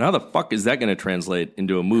paper, but how the fuck is that going to translate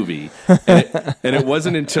into a movie? And it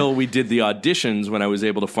wasn't until we did the auditions when I was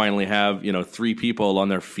able to finally have, 3 people on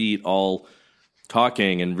their feet all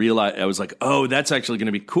talking and realize, I was like, oh, that's actually going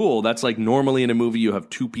to be cool. That's like normally in a movie, you have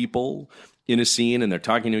 2 people in a scene and they're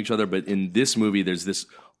talking to each other. But in this movie, there's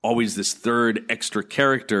always this third extra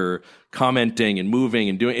character commenting and moving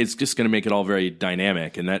and doing. It's just going to make it all very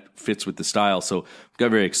dynamic, and that fits with the style. So I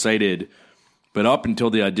got very excited. But up until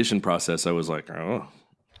the audition process, I was like, oh,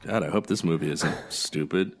 God, I hope this movie isn't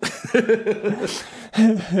stupid.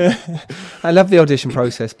 I love the audition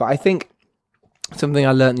process, but I think something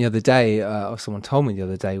I learned the other day, or someone told me the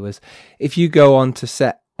other day, was if you go on to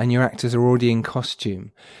set and your actors are already in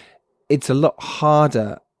costume, it's a lot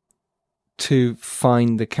harder to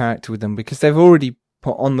find the character with them because they've already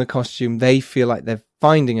put on the costume. They feel like they're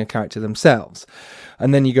finding a character themselves.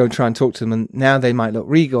 And then you go try and talk to them, and now they might look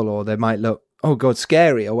regal, or they might look, oh God,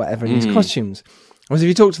 scary, or whatever in these costumes. Whereas if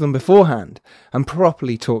you talk to them beforehand and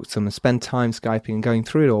properly talk to them and spend time Skyping and going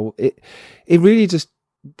through it all, it really just,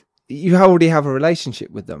 you already have a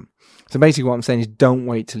relationship with them. So basically what I'm saying is don't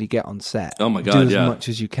wait till you get on set. Oh my God, do as much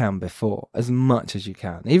as you can before, as much as you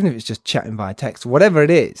can. Even if it's just chatting via text, whatever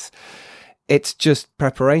it is, it's just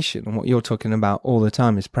preparation. And what you're talking about all the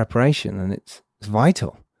time is preparation, and it's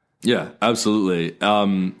vital. Yeah, absolutely.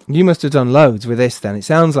 You must have done loads with this then. It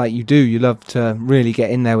sounds like you do. You love to really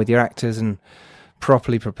get in there with your actors and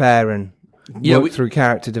properly prepare and work through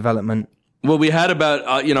character development. Well, we had about,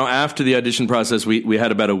 after the audition process, we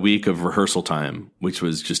had about a week of rehearsal time, which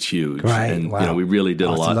was just huge. Right. And, wow. We really did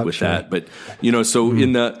a lot with that. But, so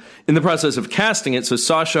in the process of casting it, so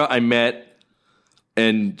Sasha I met,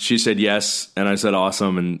 and she said yes, and I said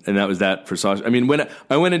awesome, and that was that for Sasha. I mean, when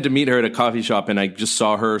I went in to meet her at a coffee shop, and I just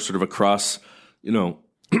saw her sort of across,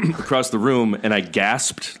 across the room, and I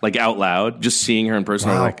gasped, like out loud, just seeing her in person.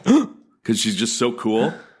 Wow. I was like, because she's just so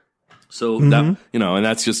cool. So that, and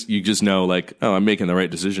that's just, you just know, like, oh, I'm making the right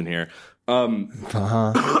decision here.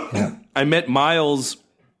 Yeah. I met Miles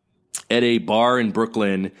at a bar in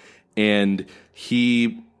Brooklyn, and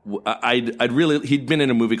he'd been in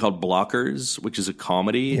a movie called Blockers, which is a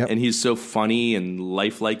comedy, and he's so funny and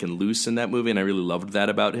lifelike and loose in that movie, and I really loved that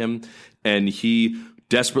about him. And he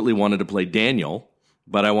desperately wanted to play Daniel,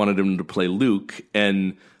 but I wanted him to play Luke,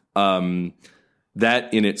 and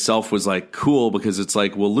that in itself was like cool because it's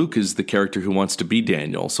like, well, Luke is the character who wants to be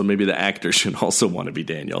Daniel, so maybe the actor should also want to be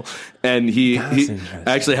Daniel. And he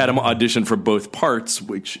actually had him audition for both parts,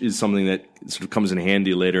 which is something that sort of comes in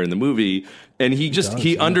handy later in the movie. And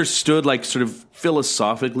he understood, like sort of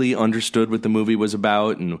philosophically understood what the movie was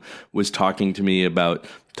about, and was talking to me about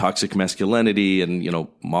toxic masculinity and,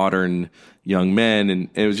 modern young men. And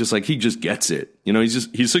it was just like, he just gets it.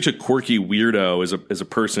 He's such a quirky weirdo as a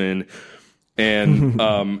person. And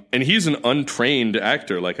and he's an untrained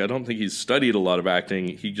actor. Like, I don't think he's studied a lot of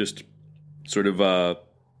acting. He just sort of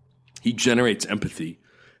he generates empathy,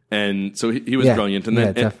 And so he was brilliant. And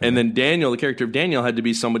then Daniel, the character of Daniel, had to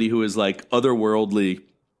be somebody who is like otherworldly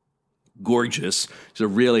gorgeous. He's a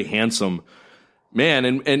really handsome man.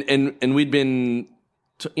 And we'd been,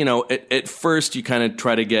 at first you kind of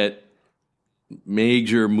try to get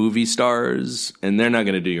major movie stars, and they're not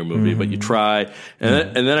going to do your movie, but you try.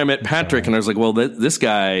 And then I met Patrick, and I was like, well, this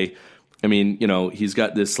guy, I mean, he's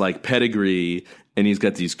got this like pedigree, and he's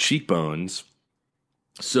got these cheekbones.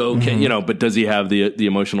 So, but does he have the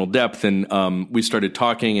emotional depth? And we started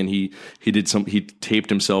talking, and he taped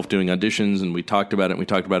himself doing auditions, and we talked about it, and we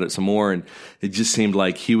talked about it some more, and it just seemed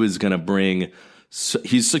like he was going to bring.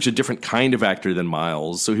 He's such a different kind of actor than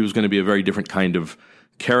Miles, so he was going to be a very different kind of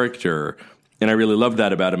character. And I really loved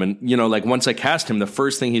that about him. And, like once I cast him, the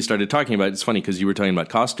first thing he started talking about, it's funny because you were talking about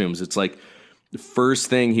costumes. It's like the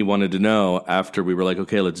first thing he wanted to know after we were like,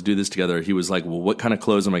 okay, let's do this together. He was like, well, what kind of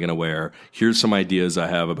clothes am I going to wear? Here's some ideas I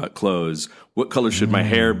have about clothes. What color should my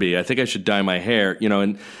hair be? I think I should dye my hair,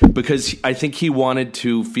 and because I think he wanted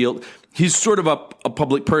to feel, he's sort of a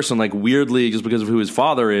public person, like weirdly, just because of who his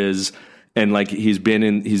father is. And like he's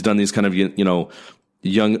done these kind of,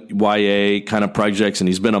 young YA kind of projects, and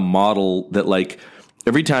he's been a model that like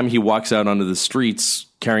every time he walks out onto the streets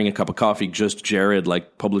carrying a cup of coffee, just Jared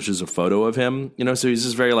like publishes a photo of him, so he's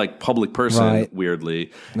this very like public person,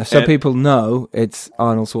 weirdly. Now, some people know it's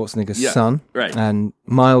Arnold Schwarzenegger's son, right? And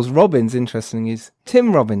Miles Robbins, interesting, is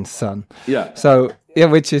Tim Robbins' son. Yeah. So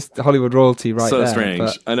which is Hollywood royalty, right? So there, strange,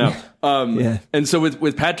 but, I know. And so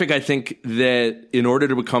with Patrick, I think that in order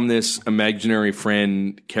to become this imaginary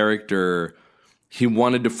friend character, he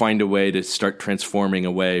wanted to find a way to start transforming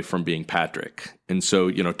away from being Patrick. And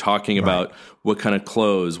so, talking about what kind of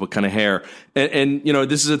clothes, what kind of hair. And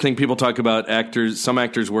this is a thing people talk about actors. Some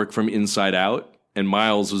actors work from inside out, and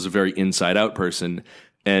Miles was a very inside out person,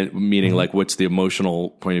 and meaning like what's the emotional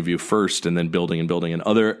point of view first and then building and building. And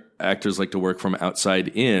other actors like to work from outside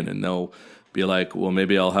in, and they'll be like, well,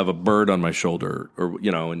 maybe I'll have a bird on my shoulder, or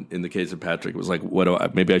in the case of Patrick, it was like,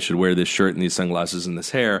 maybe I should wear this shirt and these sunglasses and this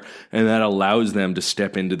hair, and that allows them to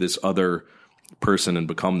step into this other person and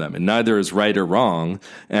become them. And neither is right or wrong.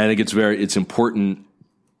 And I think it's important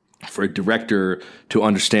for a director to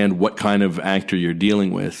understand what kind of actor you're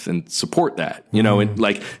dealing with and support that, and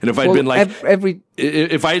if I'd been like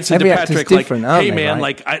if I had said to Patrick like, hey man,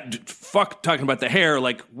 right? Like fuck talking about the hair,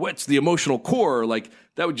 like what's the emotional core, like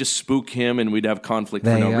that would just spook him and we'd have conflict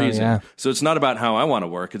for no reason. Yeah. So it's not about how I want to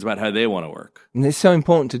work, it's about how they want to work. And it's so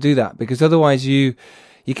important to do that, because otherwise you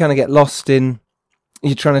kind of get lost in,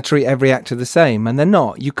 you're trying to treat every actor the same, and they're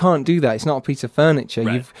not. You can't do that. It's not a piece of furniture.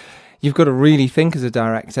 Right. You've got to really think as a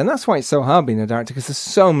director, and that's why it's so hard being a director, because there's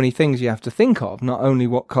so many things you have to think of, not only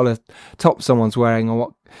what colour top someone's wearing or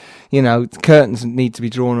what, curtains need to be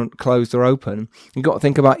drawn, closed or open. You've got to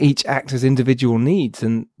think about each actor's individual needs,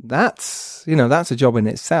 and that's a job in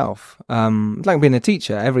itself. It's like being a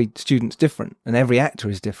teacher. Every student's different, and every actor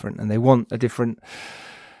is different, and they want a different...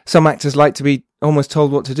 Some actors like to be almost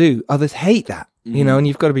told what to do. Others hate that, and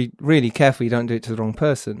you've got to be really careful you don't do it to the wrong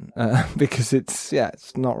person, because it's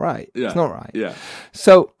not right. Yeah. It's not right. Yeah.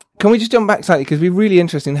 So can we just jump back slightly, because it'd be really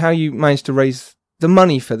interesting how you managed to raise the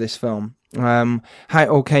money for this film, how it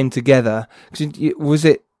all came together. Was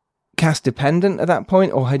it cast dependent at that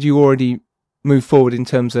point, or had you already moved forward in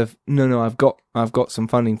terms of no, I've got some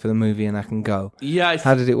funding for the movie and I can go? Yeah.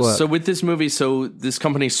 How did it work? So with this movie, this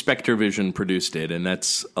company Spectre Vision produced it, and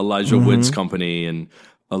that's Elijah Wood's company, and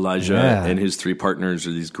Elijah and his three partners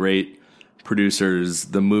are these great producers.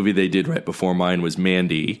 The movie they did right before mine was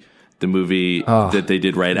Mandy. The movie that they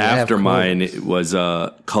did right after mine was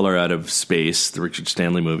Color Out of Space, the Richard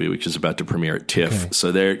Stanley movie, which is about to premiere at TIFF. Okay.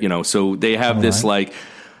 So they're, so they have this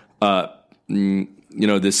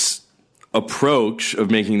this approach of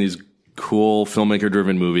making these cool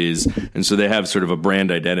filmmaker-driven movies, and so they have sort of a brand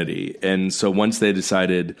identity. And so once they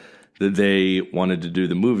decided that they wanted to do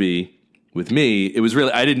the movie with me, it was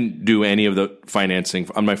really, I didn't do any of the financing.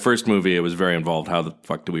 On my first movie, it was very involved. How the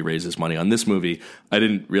fuck do we raise this money? On this movie, I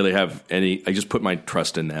didn't really have any, I just put my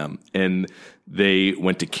trust in them. And they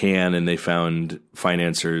went to Cannes and they found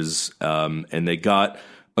financiers, and they got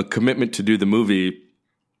a commitment to do the movie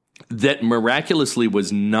that miraculously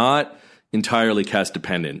was not entirely cast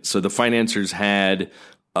dependent. So the financiers had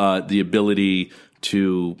the ability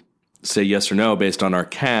to say yes or no based on our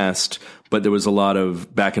cast, but there was a lot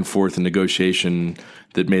of back and forth and negotiation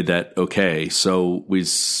that made that okay. So we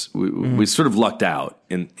sort of lucked out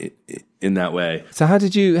in that way. So how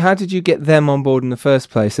did you get them on board in the first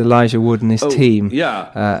place? Elijah Wood and his team,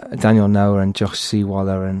 Daniel Noah and Josh C.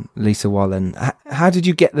 Waller and Lisa Wallen. How did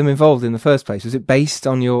you get them involved in the first place? Was it based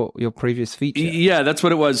on your previous feature? Yeah, that's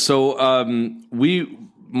what it was. So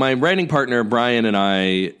my writing partner, Brian, and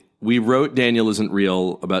I, we wrote Daniel Isn't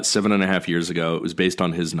Real about 7.5 years ago. It was based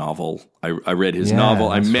on his novel. I read his novel.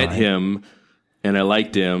 I met him, and I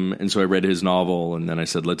liked him, and so I read his novel, and then I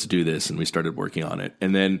said, let's do this, and we started working on it.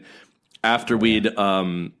 And then after we'd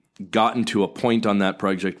gotten to a point on that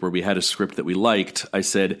project where we had a script that we liked, I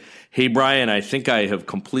said, hey, Brian, I think I have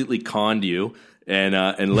completely conned you and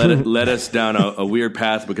led us down a weird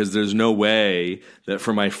path, because there's no way that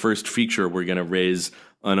for my first feature we're going to raise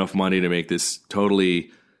enough money to make this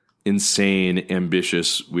totally insane,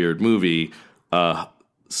 ambitious, weird movie.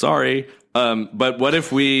 Sorry. But what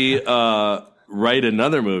if we write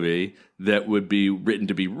another movie that would be written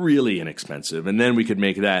to be really inexpensive, and then we could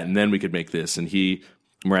make that, and then we could make this? And he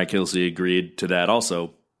miraculously agreed to that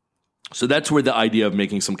also. So that's where the idea of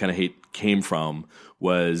making Some Kind of Hate came from,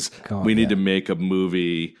 was we need to make a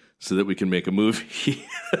movie so that we can make a movie.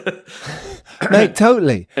 Mate,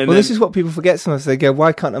 totally. This is what people forget sometimes. They go,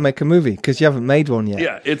 why can't I make a movie? Because you haven't made one yet.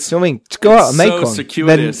 Yeah, it's... You know what I mean? Go out and make one. It's so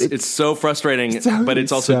circuitous. It's so frustrating, but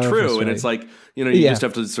it's also true. And it's like, you just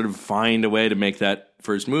have to sort of find a way to make that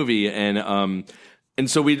first movie. And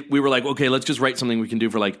so we were like, okay, let's just write something we can do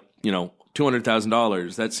for like,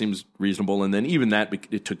 $200,000. That seems reasonable. And then even that,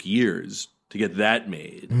 it took years to get that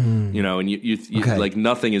made. And you like,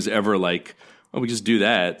 nothing is ever like, oh, we just do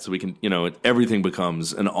that, so we can, everything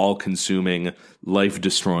becomes an all-consuming,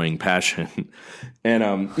 life-destroying passion.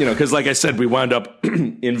 And, because like I said, we wound up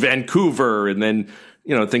in Vancouver, and then,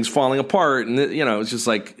 things falling apart, and, it's just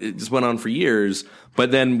like, it just went on for years.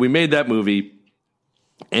 But then we made that movie,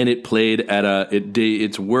 and it played at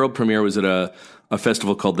its world premiere was at a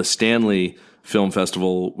festival called the Stanley Film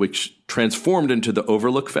Festival, which transformed into the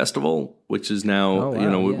Overlook Festival, which is now,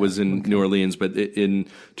 it was in New Orleans, but in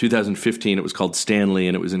 2015 it was called Stanley,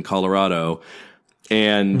 and it was in Colorado.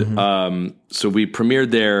 And so we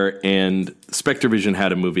premiered there, and SpectreVision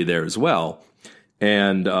had a movie there as well.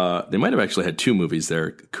 And they might have actually had two movies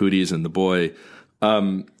there, Cooties and The Boy.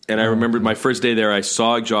 And I remembered my first day there, I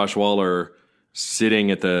saw Josh Waller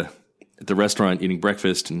sitting at the restaurant eating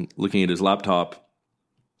breakfast and looking at his laptop.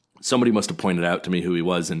 Somebody must have pointed out to me who he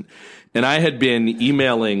was. And I had been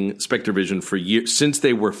emailing SpectreVision for years, since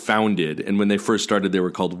they were founded. And when they first started, they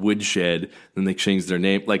were called Woodshed. Then they changed their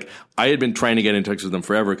name. Like, I had been trying to get in touch with them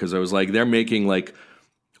forever, because I was like, they're making like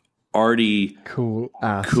arty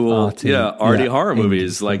horror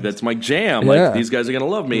movies. Like, that's my jam. Like, these guys are going to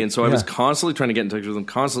love me. And so I was constantly trying to get in touch with them,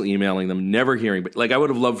 constantly emailing them, never hearing. But like, I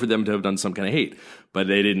would have loved for them to have done Some Kind of Hate, but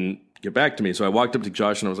they didn't get back to me. So I walked up to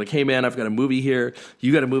Josh and I was like, hey man, I've got a movie here.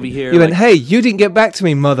 You got a movie here. You went, hey, you didn't get back to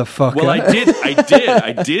me, motherfucker. Well, I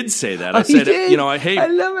did say that. I said, I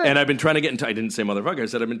love it. And I've been trying to get in touch. I didn't say motherfucker. I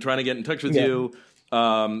said, I've been trying to get in touch with you.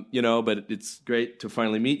 But it's great to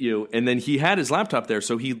finally meet you. And then he had his laptop there.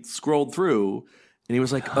 So he scrolled through and he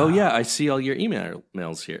was like, oh yeah, I see all your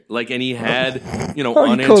emails here. Like, and he had,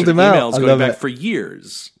 unanswered emails going back for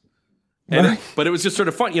years. But it was just sort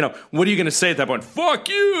of fun. What are you going to say at that point? Fuck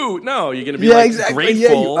you! No, you're going to be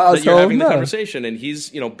grateful that you're having the conversation. And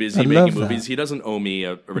he's, busy making movies. He doesn't owe me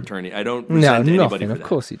a return. I don't resent anybody for that. Of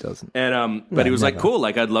course he doesn't. And but he was like, cool.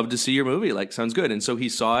 Like, I'd love to see your movie. Like, sounds good. And so he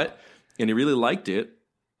saw it, and he really liked it.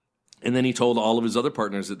 And then he told all of his other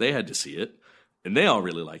partners that they had to see it, and they all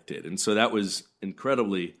really liked it. And so that was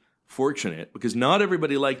incredibly fortunate, because not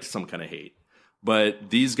everybody liked Some Kind of Hate. But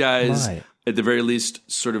these guys, at the very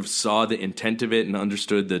least, sort of saw the intent of it and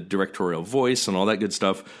understood the directorial voice and all that good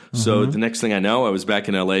stuff. So the next thing I know, I was back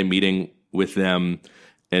in LA meeting with them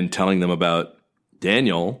and telling them about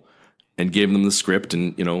Daniel, and gave them the script.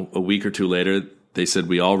 And, a week or two later, they said,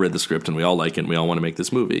 we all read the script and we all like it and we all want to make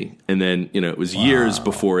this movie. And then, it was years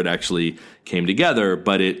before it actually came together.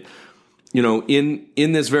 But it, in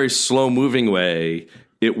this very slow moving way,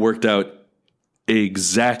 it worked out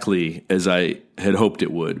exactly as I had hoped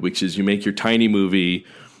it would, which is you make your tiny movie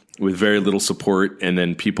with very little support, and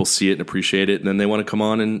then people see it and appreciate it, and then they want to come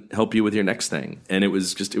on and help you with your next thing. And it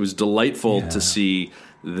was delightful to see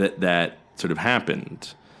that sort of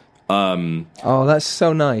happened. That's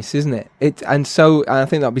so nice, isn't it? And I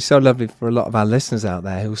think that'd be so lovely for a lot of our listeners out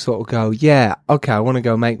there who sort of go, yeah, okay, I want to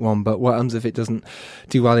go make one, but what happens if it doesn't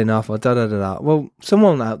do well enough, or da-da-da-da? Well,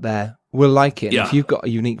 someone out there will like it. Yeah. If you've got a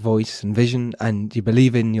unique voice and vision and you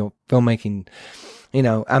believe in your filmmaking,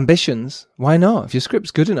 ambitions, why not? If your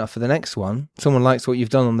script's good enough for the next one, someone likes what you've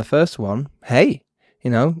done on the first one, hey,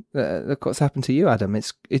 look what's happened to you, Adam.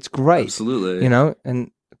 It's great. Absolutely.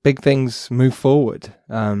 And big things move forward.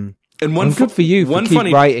 And good for you for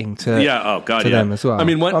keep writing to them as well. I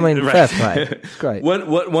mean, fair play. It's great.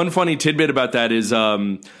 One funny tidbit about that is,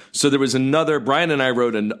 so there was Brian and I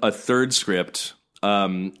wrote a third script,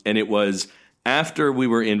 and it was after we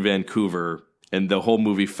were in Vancouver and the whole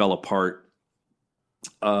movie fell apart,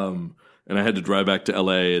 and I had to drive back to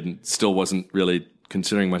LA and still wasn't really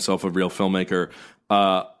considering myself a real filmmaker,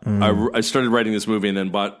 I started writing this movie and then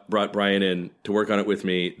brought Brian in to work on it with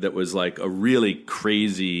me. That was like a really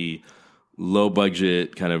crazy, low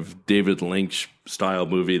budget kind of David Lynch style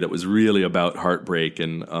movie that was really about heartbreak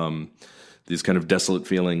and these kind of desolate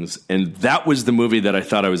feelings. And that was the movie that I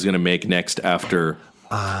thought I was going to make next after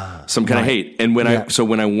Some Kind of Hate. And when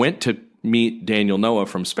I went to meet Daniel Noah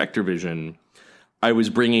from Spectre Vision, I was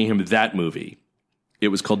bringing him that movie. It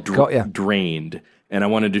was called Drained, and I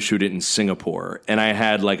wanted to shoot it in Singapore. And I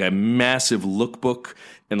had like a massive lookbook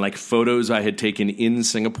and like photos I had taken in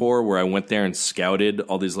Singapore where I went there and scouted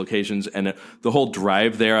all these locations. And the whole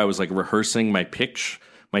drive there, I was like rehearsing my pitch,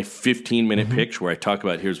 my 15-minute pitch where I talk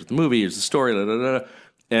about here's what the movie, here's the story, blah, blah, blah.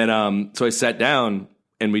 And so I sat down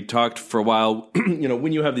and we talked for a while. You know,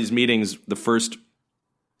 when you have these meetings, the first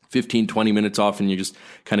 15, 20 minutes off and you're just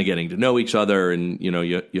kind of getting to know each other. And, you know,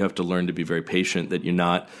 you have to learn to be very patient, that you're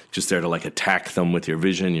not just there to like attack them with your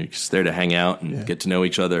vision. You're just there to hang out and get to know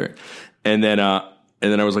each other. And then I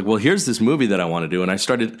was like, well, here's this movie that I want to do. And I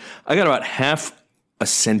got about half a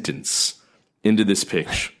sentence into this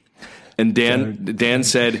pitch. And Dan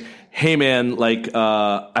said, hey man, like,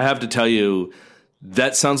 I have to tell you,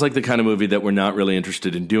 that sounds like the kind of movie that we're not really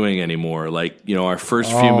interested in doing anymore. Like, you know, our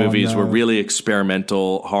first few movies were really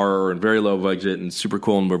experimental horror and very low budget and super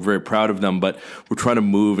cool, and we're very proud of them, but we're trying to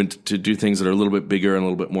move into to do things that are a little bit bigger and a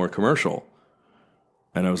little bit more commercial.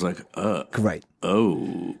 And I was like, great.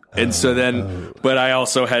 Oh. And so then, but I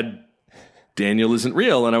also had Daniel Isn't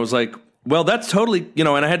Real, and I was like, well, that's totally, you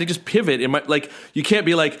know, and I had to just pivot. Like, you can't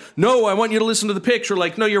be like, no, I want you to listen to the pitch, or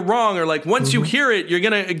like, no, you're wrong, or like, once you hear it, you're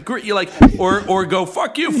going to agree, you're like, or go,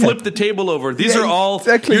 fuck you, flip the table over. These are all,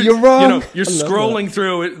 exactly, you're wrong. You know, you're scrolling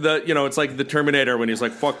through the, you know, it's like the Terminator when he's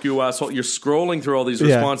like, fuck you, asshole. You're scrolling through all these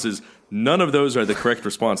responses. None of those are the correct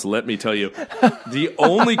response, let me tell you. The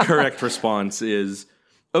only correct response is,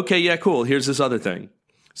 okay, yeah, cool, here's this other thing.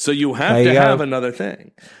 So you have to have another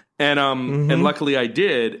thing. And and luckily I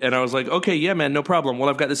did, and I was like, okay, yeah, man, no problem.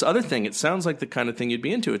 Well, I've got this other thing. It sounds like the kind of thing you'd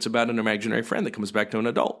be into. It's about an imaginary friend that comes back to an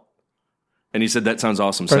adult. And he said, that sounds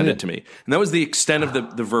awesome. Send it to me. And that was the extent of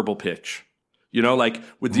the verbal pitch. You know, like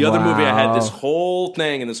with the other movie, I had this whole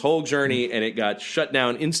thing and this whole journey, and it got shut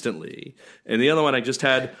down instantly. And the other one, I just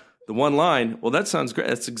had the one line. Well, that sounds great.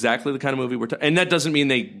 That's exactly the kind of movie we're talking. And that doesn't mean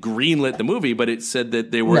they greenlit the movie, but it said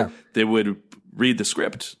that they would read the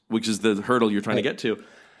script, which is the hurdle you're trying to get to.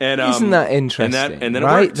 And, isn't that interesting? And then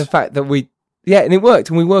right? It worked. The fact that and it worked,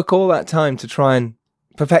 and we work all that time to try and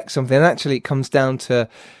perfect something. And actually, it comes down to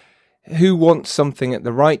who wants something at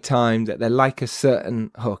the right time, that they like a certain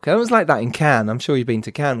hook. And it was like that in Cannes. I'm sure you've been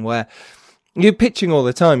to Cannes, where you're pitching all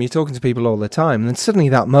the time, you're talking to people all the time, and then suddenly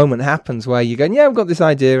that moment happens where you're going, yeah, I've got this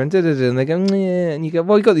idea, and da-da-da, and they go, yeah, and you go,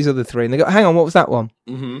 well, you got these other three, and they go, hang on, what was that one?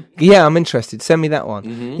 Yeah, I'm interested, send me that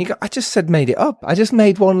one. You go, I just made it up. I just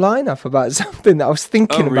made one line up about something that I was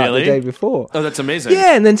thinking about the day before. Oh, that's amazing.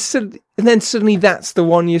 Yeah, and then suddenly that's the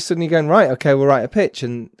one you're suddenly going, right, okay, we'll write a pitch,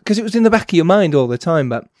 and because it was in the back of your mind all the time.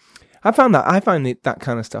 But I find that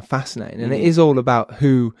kind of stuff fascinating, and it is all about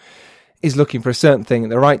who is looking for a certain thing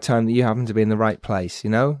at the right time, that you happen to be in the right place, you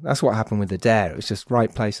know? That's what happened with The Dare. It was just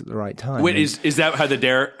right place at the right time. Wait, is that how The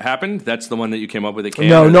Dare happened? That's the one that you came up with at Cannes?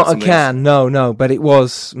 No, not a Cannes. No. But it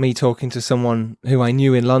was me talking to someone who I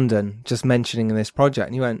knew in London, just mentioning this project.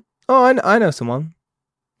 And he went, oh, I know someone.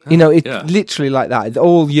 You know, it's literally like that.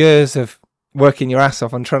 All years of working your ass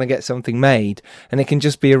off on trying to get something made, and it can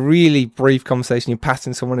just be a really brief conversation. You're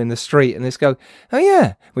passing someone in the street and they just go, oh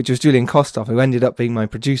yeah, which was Julian Kostov, who ended up being my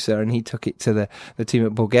producer, and he took it to the team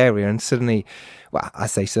at Bulgaria, and suddenly, well, I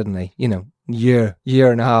say suddenly, you know, year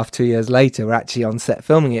and a half, 2 years later, we're actually on set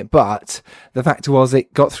filming it. But the fact was,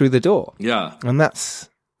 it got through the door. Yeah. And that's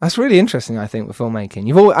really interesting, I think, with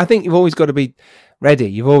filmmaking. I think you've always got to be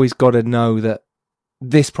ready. You've always got to know that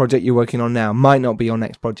this project you're working on now might not be your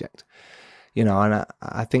next project. You know, and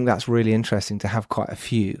I think that's really interesting to have quite a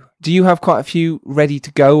few. Do you have quite a few ready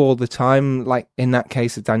to go all the time? Like in that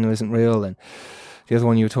case of Daniel Isn't Real, and the other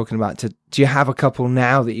one you were talking about, do you have a couple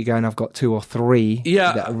now that you're going, I've got 2 or 3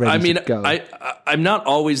 that are ready to go? I'm not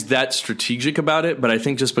always that strategic about it, but I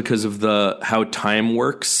think just because of how time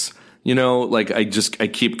works, you know, like I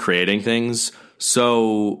keep creating things.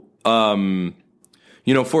 So,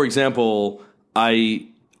 you know, for example, I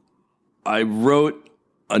wrote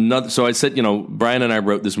so I said, you know, Brian and I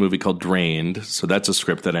wrote this movie called Drained. So that's a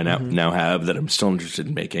script that I now have that I'm still interested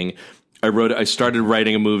in making. I started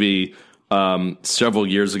writing a movie several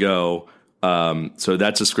years ago. So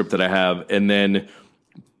that's a script that I have. And then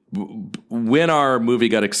when our movie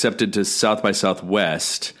got accepted to South by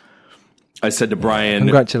Southwest, I said to Brian,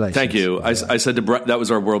 congratulations. Thank you. I said to Brian, that was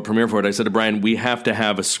our world premiere for it. I said to Brian, we have to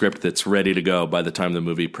have a script that's ready to go by the time the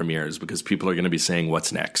movie premieres because people are going to be saying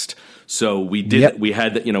what's next. So we did. Yep. We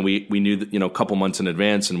had that. We knew that a couple months in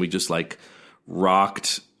advance, and we just like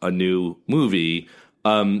rocked a new movie.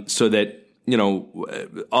 So that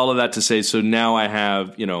all of that to say. So now I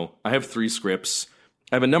have 3 scripts.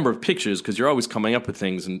 I have a number of pictures because you're always coming up with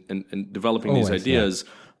things and developing these ideas.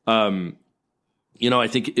 Yeah. I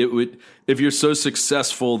think it would, if you're so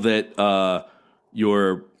successful that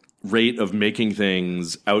your rate of making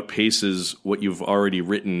things outpaces what you've already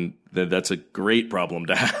written, then that's a great problem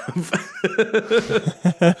to have.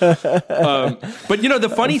 But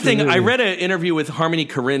the funny thing, I read an interview with Harmony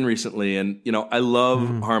Korine recently, and I love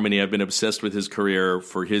Harmony. I've been obsessed with his career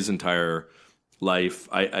for his entire life.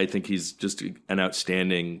 I think he's just an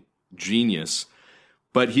outstanding genius.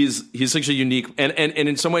 But he's such a unique, and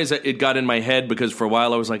in some ways it got in my head because for a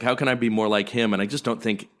while I was like, how can I be more like him? And I just don't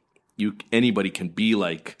think anybody can be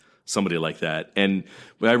like somebody like that. And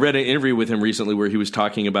I read an interview with him recently where he was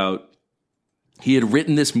talking about he had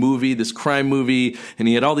written this movie, this crime movie, and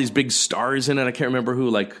he had all these big stars in it. I can't remember who,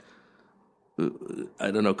 like,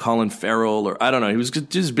 I don't know, Colin Farrell or I don't know. He was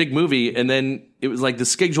just a big movie, and then it was like the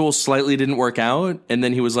schedule slightly didn't work out, and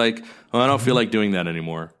then he was like, oh, I don't feel like doing that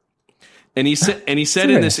anymore. And he said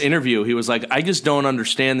in this interview, he was like, I just don't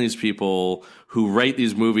understand these people who write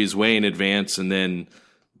these movies way in advance and then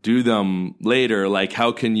do them later. Like,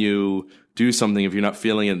 how can you do something if you're not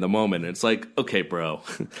feeling it in the moment? And it's like, okay, bro,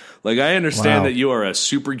 like I understand that you are a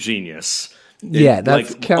super genius. Yeah,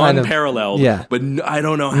 that's like kind unparalleled. Yeah. But I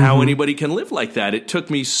don't know how anybody can live like that. It took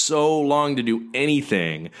me so long to do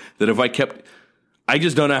anything that I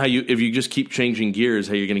just don't know how if you just keep changing gears,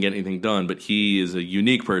 how you're going to get anything done. But he is a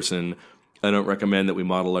unique person. I don't recommend that we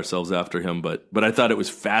model ourselves after him, but I thought it was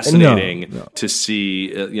fascinating to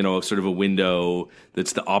see, sort of a window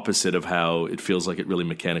that's the opposite of how it feels like it really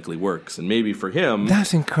mechanically works. And maybe for him,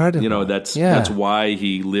 that's incredible. That's why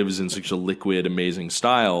he lives in such a liquid, amazing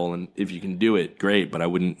style. And if you can do it, great. But I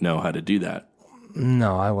wouldn't know how to do that.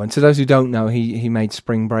 No, I won't. So those who don't know, he made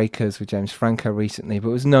Spring Breakers with James Franco recently, but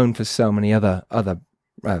was known for so many other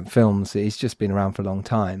films. He's just been around for a long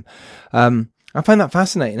time. I find that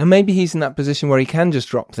fascinating. And maybe he's in that position where he can just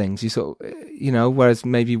drop things. You sort of, whereas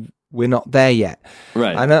maybe we're not there yet.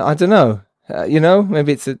 Right. I don't know.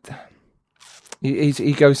 Maybe it's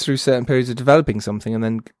he goes through certain periods of developing something and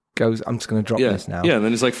then goes, I'm just going to drop this now. Yeah, and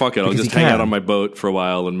then he's like, fuck it. I'll just hang out on my boat for a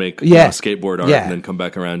while and make skateboard art and then come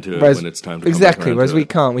back around to it when it's time to come back around whereas to we it.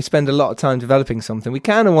 can't. We spend a lot of time developing something. We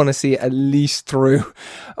kind of want to see it at least through.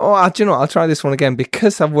 Oh, do you know what? I'll try this one again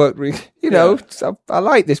because I've worked I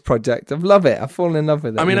like this project. I love it. I've fallen in love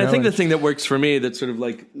with it. I mean, I think the thing that works for me that sort of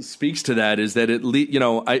like speaks to that is that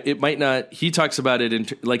it might not, he talks about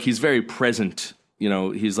it like he's very present.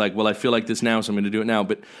 He's like, well, I feel like this now, so I'm going to do it now.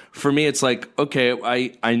 But for me, it's like,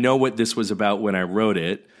 okay, I know what this was about when I wrote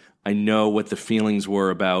it. I know what the feelings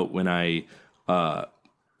were about when I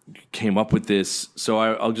came up with this. So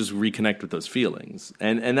I'll just reconnect with those feelings.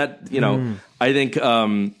 And that, I think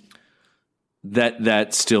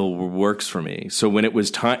that still works for me. So when it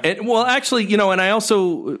was time, and I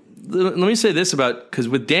also, let me say this because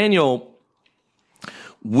with Daniel,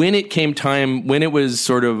 when it came time, when it was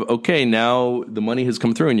sort of, okay, now the money has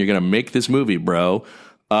come through and you're going to make this movie, bro.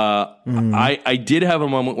 I did have a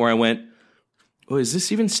moment where I went, oh, is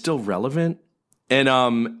this even still relevant? And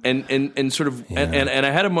sort of, and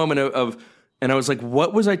I had a moment of, and I was like,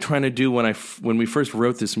 what was I trying to do when we first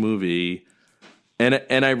wrote this movie?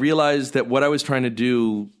 And I realized that what I was trying to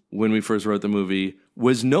do when we first wrote the movie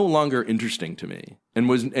was no longer interesting to me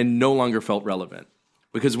and no longer felt relevant.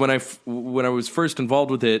 Because when I was first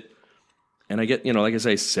involved with it, and I get, like I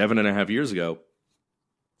say, 7.5 years ago,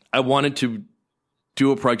 I wanted to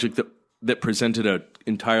do a project that presented an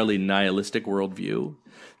entirely nihilistic worldview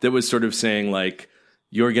that was sort of saying like,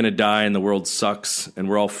 you're going to die and the world sucks and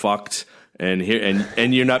we're all fucked and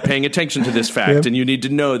you're not paying attention to this fact and you need to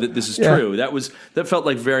know that this is true. That felt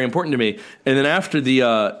like very important to me. And then after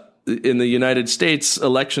in the United States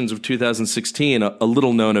elections of 2016, a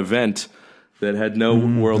little known event that had no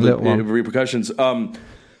world repercussions. I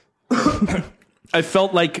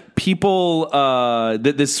felt like people,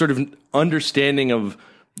 that this sort of understanding of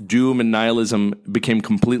doom and nihilism became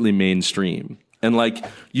completely mainstream. And like,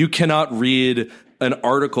 you cannot read an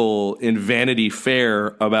article in Vanity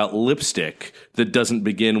Fair about lipstick that doesn't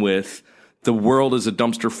begin with, the world is a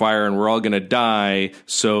dumpster fire and we're all going to die,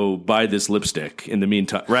 so buy this lipstick in the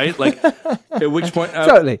meantime, right? Like, At which point,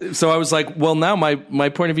 totally. So I was like, well, now my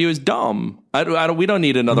point of view is dumb. We don't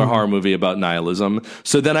need another horror movie about nihilism.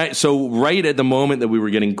 So right at the moment that we were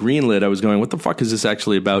getting greenlit, I was going, what the fuck is this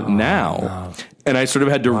actually about now? No. And I sort of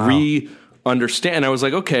had to re-understand. I was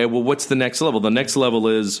like, okay, well, what's the next level? The next level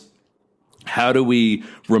is, how do we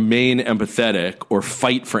remain empathetic or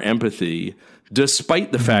fight for empathy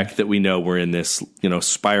despite the fact that we know we're in this,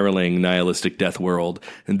 spiraling nihilistic death world?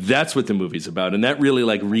 And that's what the movie's about. And that really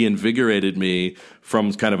reinvigorated me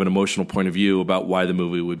from kind of an emotional point of view about why the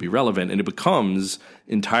movie would be relevant. And it becomes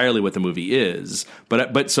entirely what the movie is.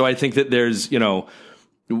 But so I think that there's,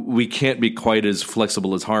 we can't be quite as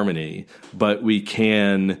flexible as Harmony, but we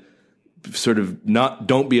can sort of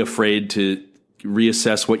don't be afraid to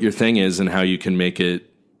reassess what your thing is and how you can make it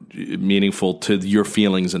meaningful to your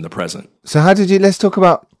feelings in the present. So let's talk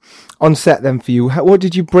about on set then for you. What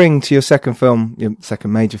did you bring to your second film, your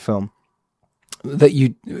second major film,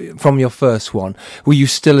 from your first one? Were you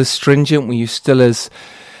still as stringent? Were you still as,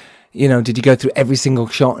 did you go through every single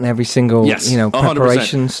shot and every single,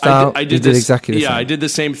 preparation 100%. Style? I did exactly the same. Yeah, I did the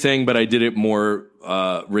same thing, but I did it more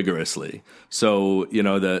rigorously. So,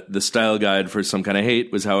 the style guide for Some Kind of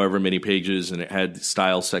Hate was however many pages, and it had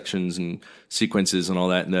style sections and sequences and all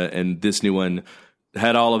that. And this new one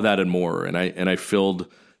had all of that and more. And I filled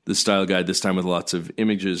the style guide this time with lots of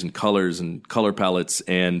images and colors and color palettes.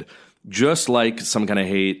 And just like Some Kind of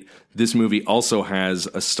Hate, this movie also has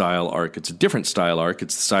a style arc. It's a different style arc.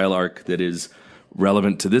 It's the style arc that is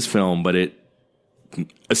relevant to this film, but it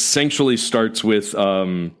essentially starts with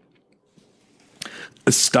a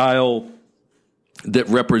style that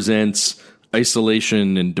represents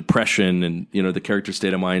isolation and depression and, the character's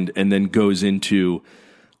state of mind, and then goes into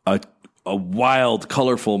a wild,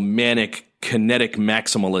 colorful, manic, kinetic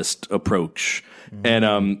maximalist approach.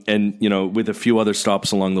 Mm-hmm. And with a few other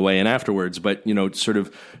stops along the way and afterwards, but, sort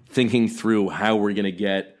of thinking through how we're going to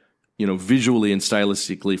get, visually and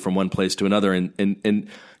stylistically from one place to another. And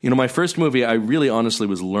my first movie, I really honestly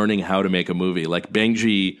was learning how to make a movie. Like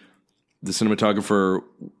Bangji, the cinematographer,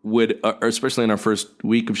 would, especially in our first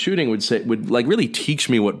week of shooting, would really teach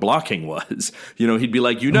me what blocking was. He'd be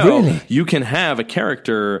like, Really? You can have a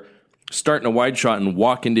character start in a wide shot and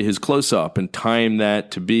walk into his close up and time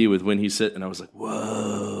that to be with when he sit. And I was like,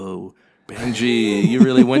 whoa, Benji, you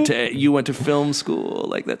really went to film school.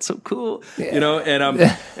 Like, that's so cool.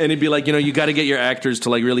 Yeah. And he'd be like, you got to get your actors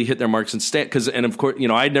to really hit their marks and stand. And of course,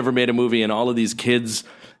 I'd never made a movie, and all of these kids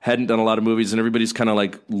hadn't done a lot of movies, and everybody's kind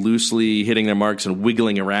of loosely hitting their marks and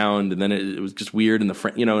wiggling around, and then it was just weird in the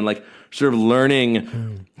front, and sort of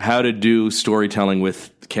learning how to do storytelling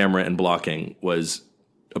with camera and blocking was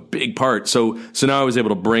a big part. So now I was able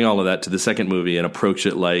to bring all of that to the second movie and approach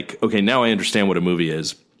it okay, now I understand what a movie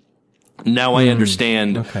is. Now I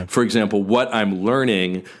understand, for example, what I'm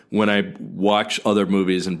learning when I watch other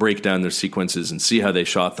movies and break down their sequences and see how they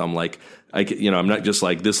shot them. I'm not just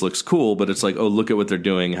this looks cool, but it's oh, look at what they're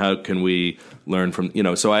doing. How can we learn from,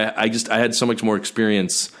 so I had so much more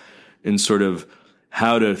experience in sort of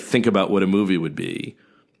how to think about what a movie would be.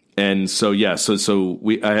 And so,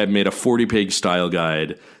 I had made a 40-page style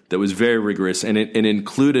guide that was very rigorous, and it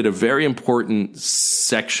included a very important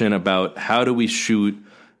section about how do we shoot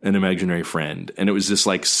an imaginary friend. And it was this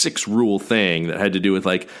 6-rule thing that had to do with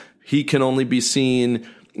he can only be seen,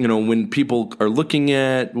 when people are looking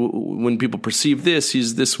when people perceive this,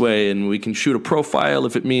 he's this way, and we can shoot a profile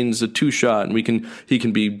if it means a 2-shot, and he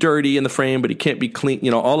can be dirty in the frame, but he can't be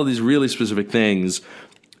clean, all of these really specific things.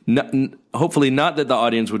 Hopefully not that the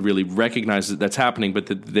audience would really recognize that that's happening, but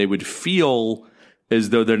that they would feel as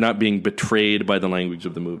though they're not being betrayed by the language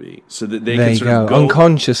of the movie. So that they can sort of go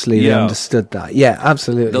unconsciously they understood that. Yeah,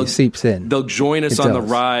 absolutely. It seeps in. They'll join us on the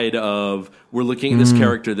ride of, we're looking at this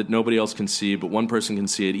character that nobody else can see, but one person can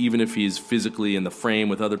see it, even if he's physically in the frame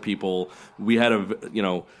with other people. We had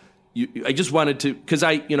I just wanted to, because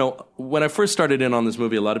when I first started in on this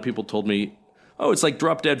movie, a lot of people told me, oh, it's like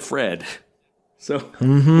Drop Dead Fred. So,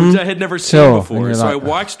 which I had never seen before. So I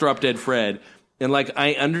watched Drop Dead Fred, and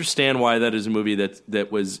I understand why that is a movie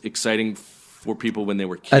that was exciting for people when they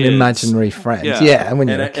were kids. An imaginary friend, yeah. And when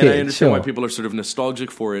you're a kid, and I understand why people are sort of nostalgic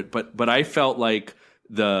for it. But I felt like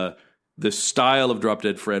the style of Drop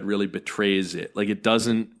Dead Fred really betrays it. It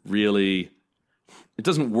doesn't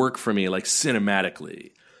work for me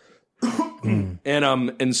cinematically.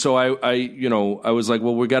 And so I was like,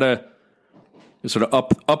 well, we gotta sort of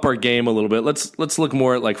up our game a little bit. Let's look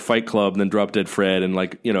more at Fight Club than Drop Dead Fred, and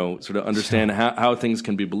sort of understand how things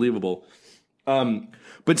can be believable.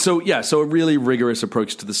 But so a really rigorous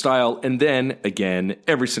approach to the style. And then, again,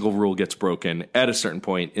 every single rule gets broken at a certain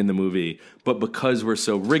point in the movie. But because we're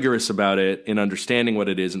so rigorous about it in understanding what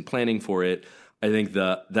it is and planning for it, I think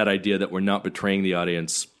that idea that we're not betraying the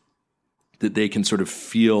audience, that they can sort of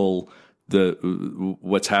feel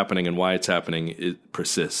what's happening and why it's happening, it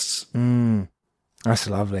persists. That's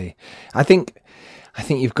lovely. I think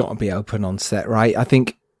you've got to be open on set, right? I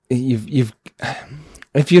think you've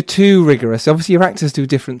if you're too rigorous, obviously your actors do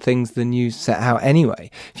different things than you set out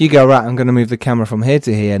anyway. If you go, right, I'm going to move the camera from here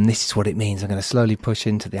to here, and this is what it means, I'm going to slowly push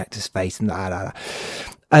into the actor's face, and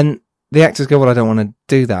and the actors go, well, I don't want to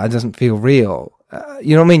do that. It doesn't feel real.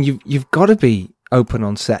 You know what I mean? You've got to be open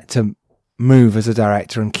on set to move as a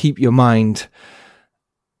director and keep your mind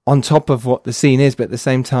on top of what the scene is, but at the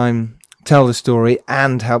same time tell the story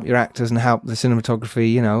and help your actors and help the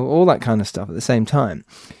cinematography, you know, all that kind of stuff at the same time.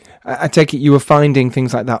 I take it you were finding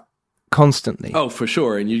things like that constantly. Oh, for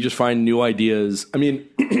sure. And you just find new ideas. I mean,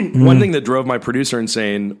 one thing that drove my producer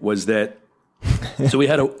insane was that, so we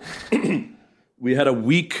had a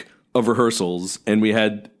week of rehearsals, and we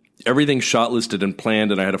had everything shot listed and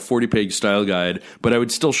planned, and I had a 40-page style guide, but I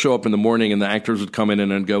would still show up in the morning and the actors would come in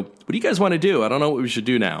and I'd go, what do you guys want to do? I don't know what we should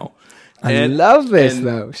do now. I love this,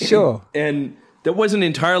 though. Sure. And that wasn't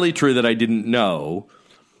entirely true that I didn't know.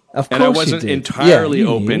 Of course, and I wasn't entirely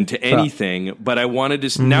open to but anything, but I wanted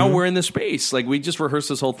to. Now we're in the space. Like, we just rehearsed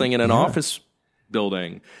this whole thing in an office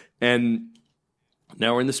building, and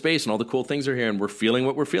now we're in the space, and all the cool things are here, and we're feeling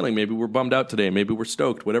what we're feeling. Maybe we're bummed out today. Maybe we're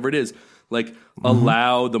stoked. Whatever it is, like,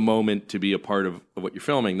 allow the moment to be a part of what you're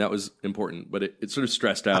filming. That was important, but it sort of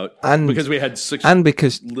stressed out because we had such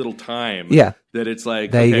little time. Yeah, that it's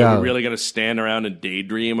like, there okay, we're really going to stand around and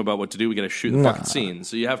daydream about what to do. We got to shoot the fucking scene.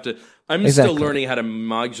 So you have to. I'm still learning how to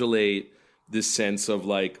modulate this sense of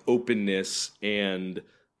like openness and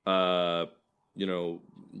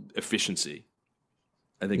efficiency.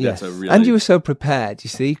 I think that's a really... And you were so prepared, you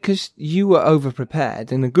see, because you were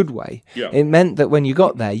over-prepared in a good way. Yeah. It meant that when you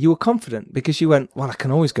got there, you were confident because you went, well, I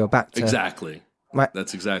can always go back to... Exactly.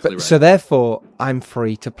 That's exactly right. So therefore, I'm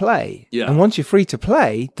free to play. Yeah. And once you're free to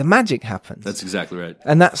play, the magic happens. That's exactly right.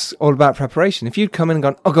 And that's all about preparation. If you'd come in and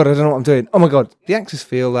gone, oh God, I don't know what I'm doing. Oh my God, the actors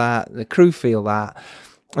feel that, the crew feel that.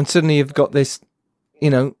 And suddenly you've got this,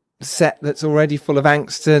 set that's already full of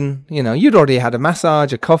angst, and you'd already had a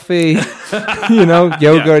massage, a coffee,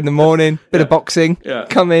 yoga in the morning, bit of boxing,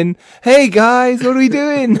 come in, hey guys, what are we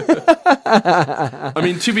doing? I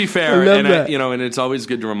mean, to be fair, and it's always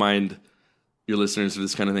good to remind your listeners of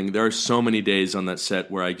this kind of thing. There are so many days on that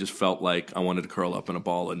set where I just felt like I wanted to curl up in a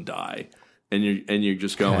ball and die, and you're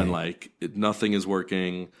just going like, nothing is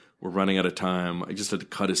working, we're running out of time, I just had to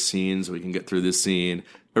cut a scene so we can get through this scene,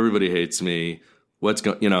 everybody hates me, but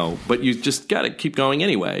you just got to keep going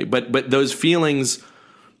anyway. But those feelings,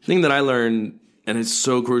 the thing that I learned, and it's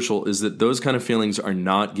so crucial, is that those kind of feelings are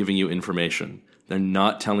not giving you information. They're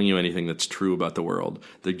not telling you anything that's true about the world.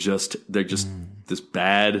 They're just this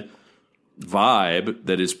bad vibe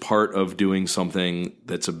that is part of doing something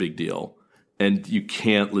that's a big deal. And you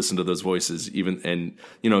can't listen to those voices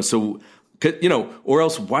or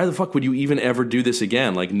else why the fuck would you even ever do this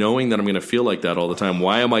again? Like, knowing that I'm going to feel like that all the time.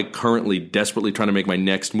 Why am I currently desperately trying to make my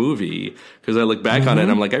next movie? Because I look back on it and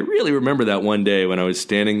I'm like, I really remember that one day when I was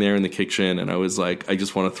standing there in the kitchen and I was like, I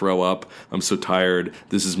just want to throw up. I'm so tired.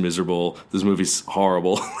 This is miserable. This movie's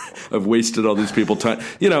horrible. I've wasted all these people time.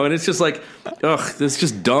 And it's just like, ugh, it's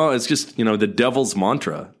just dumb. It's just, the devil's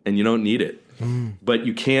mantra, and you don't need it. But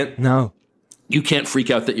you can't. No. You can't freak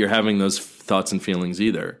out that you're having those thoughts and feelings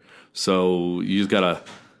either. So you just gotta.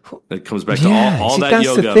 It comes back to all that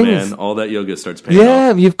yoga, man. All that yoga starts paying off.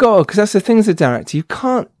 Yeah, you've got to, because that's the thing as a director. You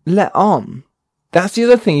can't let on. That's the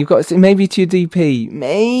other thing. You've got to say, maybe to your DP,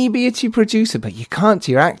 maybe to your producer, but you can't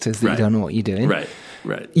to your actors that you don't know what you're doing.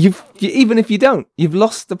 Right. Even if you don't, you've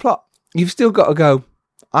lost the plot. You've still got to go,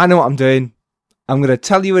 I know what I'm doing. I'm going to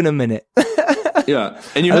tell you in a minute. Yeah.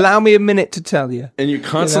 And allow me a minute to tell you. And you're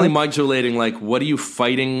constantly modulating, like, what are you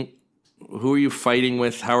fighting? Who are you fighting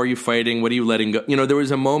with? How are you fighting? What are you letting go? There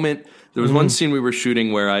was a moment, there was one scene we were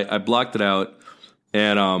shooting where I blocked it out,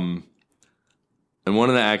 and one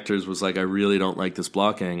of the actors was like, I really don't like this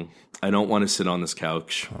blocking. I don't want to sit on this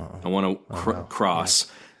couch. I want to cross.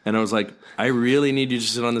 Yeah. And I was like, I really need you to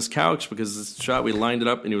sit on this couch because this shot, we lined it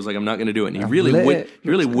up, and he was like, I'm not going to do it. And he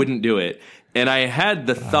really wouldn't do it. And I had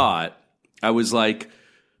the thought, I was like,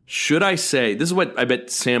 should I say, this is what I bet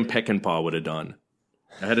Sam Peckinpah would have done.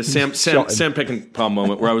 I had a Sam Peckinpah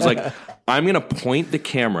moment where I was like, I'm going to point the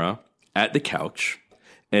camera at the couch,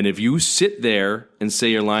 and if you sit there and say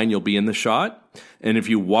your line, you'll be in the shot. And if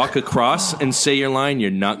you walk across and say your line,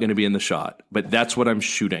 you're not going to be in the shot. But that's what I'm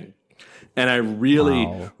shooting. And I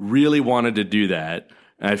really wanted to do that.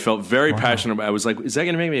 And I felt very passionate about it. I was like, is that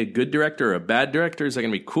going to make me a good director or a bad director? Is that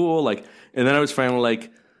going to be cool? Like, and then I was finally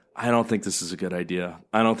like, I don't think this is a good idea.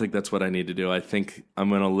 I don't think that's what I need to do. I think I'm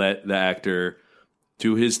going to let the actor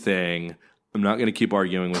do his thing. I'm not going to keep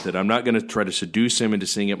arguing with it. I'm not going to try to seduce him into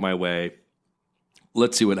seeing it my way.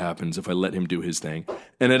 Let's see what happens if I let him do his thing.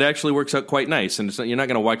 And it actually works out quite nice. And you're not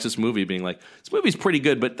going to watch this movie being like, this movie's pretty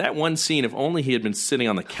good, but that one scene, if only he had been sitting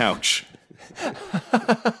on the couch.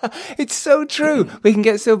 It's so true. We can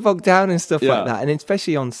get so bogged down in stuff like that, and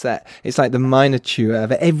especially on set, it's like the miniature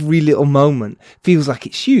of every little moment feels like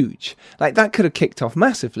it's huge. Like that could have kicked off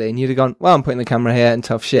massively, and you'd have gone, "Well, I'm putting the camera here and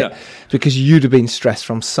tough shit," because you'd have been stressed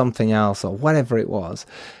from something else or whatever it was.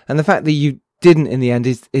 And the fact that you didn't in the end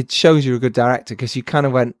it shows you're a good director, because you kind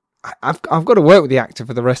of went, I've got to work with the actor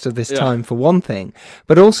for the rest of this time, for one thing,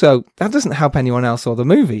 but also that doesn't help anyone else or the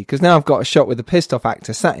movie, because now I've got a shot with a pissed off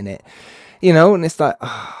actor sat in it. You know, and it's like,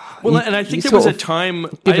 and I think there was a time,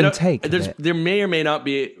 give and take. There may or may not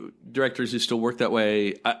be directors who still work that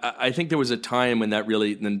way. I think there was a time when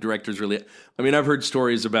then directors really. I mean, I've heard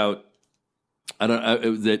stories about,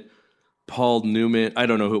 that Paul Newman. I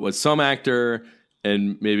don't know who it was, some actor,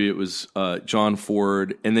 and maybe it was John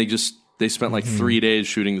Ford, and they spent like 3 days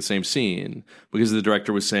shooting the same scene because the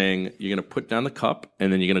director was saying, you're going to put down the cup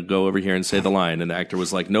and then you're going to go over here and say the line. And the actor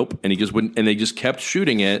was like, nope. And he just wouldn't, and they just kept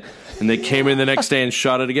shooting it. And they came in the next day and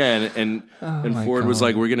shot it again. And Ford was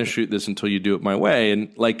like, we're going to shoot this until you do it my way.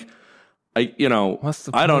 And like, I don't know.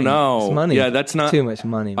 It's money. Yeah, that's not too much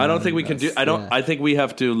money. I don't think we can do, I think we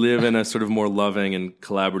have to live in a sort of more loving and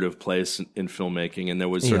collaborative place in filmmaking. And there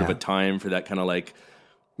was sort of a time for that kind of like,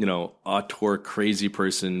 auteur, crazy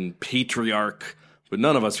person, patriarch, but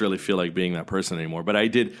none of us really feel like being that person anymore. But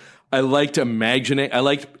I liked imagining, I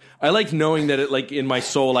liked knowing that it, like in my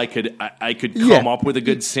soul, I could come up with a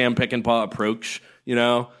good Sam Peckinpah approach,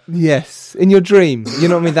 Yes, in your dream, you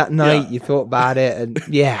know what I mean? That night you thought about it, and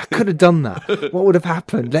I could have done that. What would have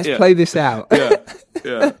happened? Let's play this out.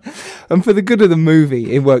 And for the good of the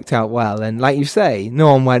movie, it worked out well. And like you say,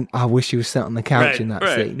 no one went, I wish you were sat on the couch in that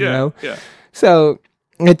scene, you know? Yeah. So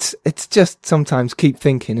it's just sometimes keep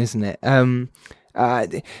thinking, isn't it?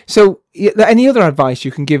 So any other advice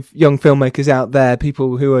you can give young filmmakers out there,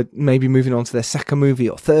 people who are maybe moving on to their second movie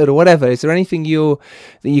or third or whatever? Is there anything that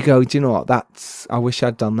you go, do you know what, I wish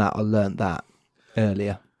I'd done that or learned that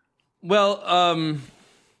earlier? Well,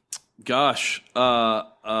 gosh, I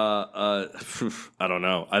don't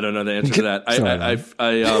know. I don't know the answer to that.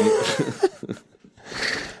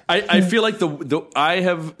 I feel like I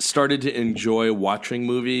have started to enjoy watching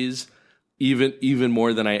movies even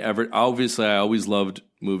more than I ever. Obviously, I always loved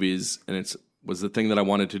movies, and it was the thing that I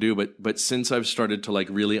wanted to do. But since I've started to like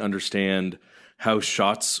really understand how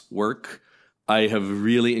shots work, I have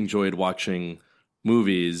really enjoyed watching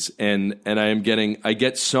movies, and I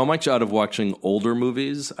get so much out of watching older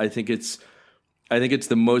movies. I think it's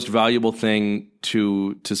the most valuable thing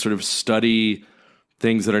to sort of study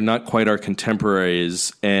things that are not quite our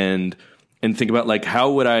contemporaries and think about like, how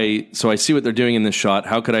would I see what they're doing in this shot.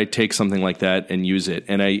 How could I take something like that and use it?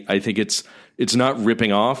 And I think it's not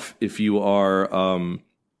ripping off if you are,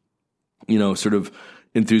 sort of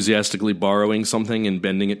enthusiastically borrowing something and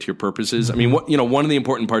bending it to your purposes. I mean, one of the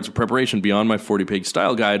important parts of preparation beyond my 40-page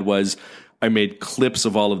style guide was I made clips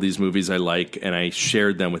of all of these movies I like, and I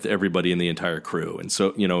shared them with everybody in the entire crew. And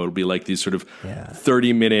so, it'll be like these sort of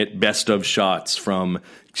 30-minute best of shots from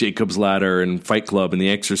Jacob's Ladder and Fight Club and The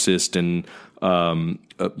Exorcist, and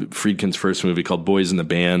Friedkin's first movie called Boys in the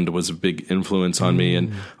Band was a big influence on me,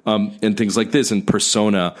 and things like this, and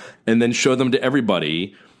Persona, and then show them to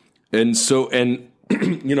everybody. And so,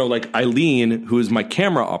 like Eileen, who is my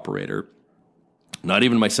camera operator, not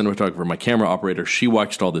even my cinematographer, my camera operator, she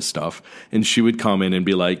watched all this stuff, and she would come in and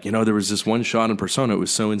be like, there was this one shot in Persona, it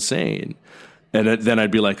was so insane. And then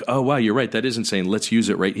I'd be like, oh, wow, you're right, that is insane. Let's use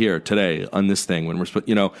it right here today on this thing when we're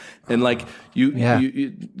and like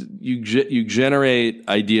you generate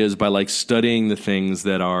ideas by like studying the things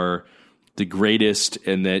that are the greatest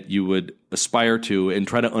and that you would aspire to, and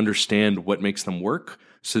try to understand what makes them work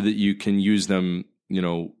so that you can use them,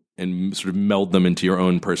 and sort of meld them into your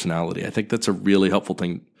own personality. I think that's a really helpful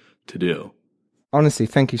thing to do. Honestly,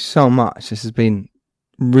 thank you so much. This has been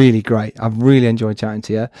really great. I've really enjoyed chatting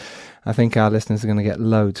to you. I think our listeners are going to get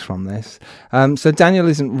loads from this. So Daniel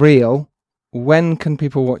Isn't Real. When can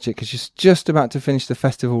people watch it? Because you're just about to finish the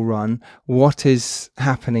festival run. What is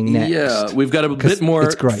happening next? Yeah, we've got a bit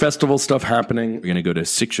more festival stuff happening. We're going to go to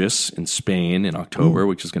Sitges in Spain in October,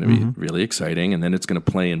 which is going to be really exciting. And then it's going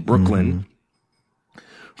to play in Brooklyn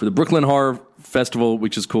for the Brooklyn Horror Festival,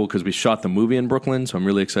 which is cool because we shot the movie in Brooklyn, so I'm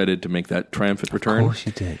really excited to make that triumphant return. Of course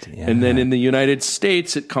you did. Yeah. And then in the United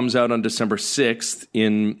States, it comes out on December 6th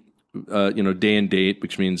in day and date,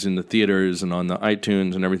 which means in the theaters and on the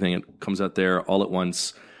iTunes and everything. It comes out there all at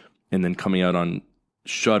once, and then coming out on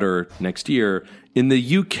Shudder next year. In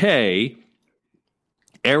the UK,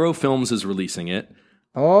 Arrow Films is releasing it.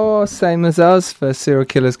 Oh, same as us for Serial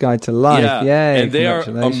Killer's Guide to Life. Yeah, and they are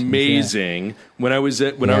amazing. Yeah. When I was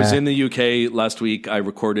in the UK last week, I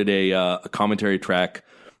recorded a commentary track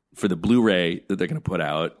for the Blu-ray that they're going to put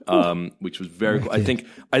out, which was very cool. I think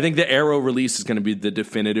the Arrow release is going to be the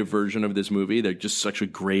definitive version of this movie. They're just such a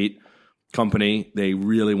great company. They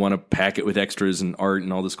really want to pack it with extras and art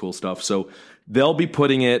and all this cool stuff. So they'll be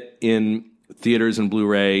putting it in theaters and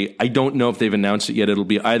Blu-ray. I don't know if they've announced it yet. It'll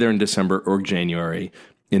be either in December or January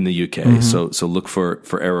in the UK. Mm-hmm. So look for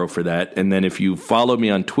Arrow for that. And then if you follow me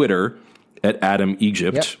on Twitter at Adam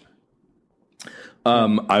Egypt,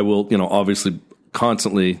 I will, obviously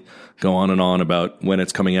constantly go on and on about when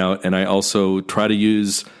it's coming out. And I also try to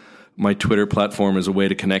use my Twitter platform as a way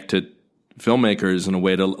to connect to filmmakers and a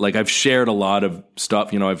way to, I've shared a lot of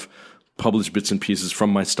stuff. I've published bits and pieces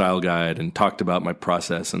from my style guide and talked about my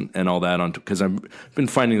process and all that because I've been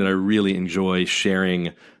finding that I really enjoy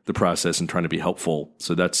sharing the process and trying to be helpful.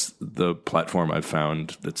 So that's the platform I've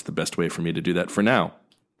found that's the best way for me to do that for now.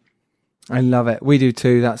 I love it. We do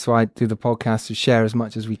too. That's why I do the podcast, to share as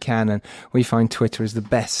much as we can. And we find Twitter is the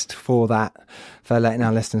best for that, for letting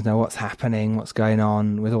our listeners know what's happening, what's going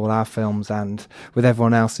on with all our films and with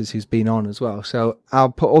everyone else's who's been on as well. So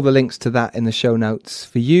I'll put all the links to that in the show notes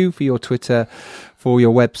for you, for your Twitter, for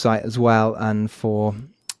your website as well. And for,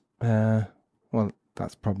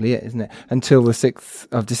 that's probably it, isn't it? Until the 6th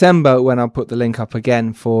of December, when I'll put the link up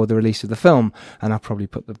again for the release of the film, and I'll probably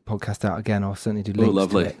put the podcast out again. I'll certainly do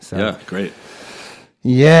links to it. So. Yeah, great.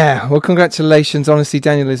 Yeah, well, congratulations. Honestly,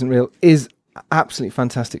 Daniel Isn't Real is an absolutely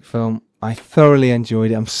fantastic film. I thoroughly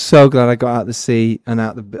enjoyed it. I'm so glad I got out of the sea and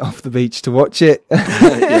off the beach to watch it.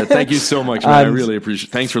 Yeah, thank you so much, man. I really appreciate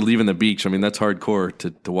it. Thanks for leaving the beach. I mean, that's hardcore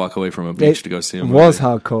to walk away from a beach to go see a movie. It was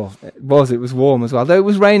hardcore. It was warm as well. Though it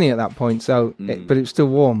was raining at that point, but it was still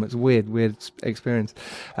warm. It's a weird experience.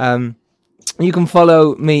 You can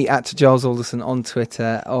follow me at Giles Alderson on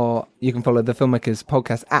Twitter, or you can follow the Filmmakers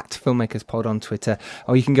Podcast at FilmmakersPod on Twitter,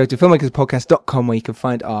 or you can go to filmmakerspodcast.com where you can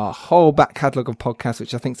find our whole back catalogue of podcasts,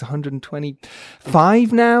 which I think is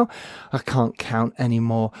 125 now. I can't count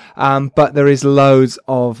anymore. But there is loads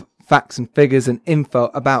of facts and figures and info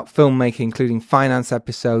about filmmaking, including finance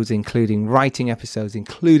episodes, including writing episodes,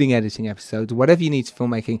 including editing episodes, whatever you need to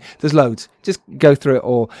filmmaking. There's loads. Just go through it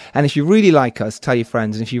all. And if you really like us, tell your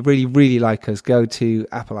friends. And if you really, really like us, go to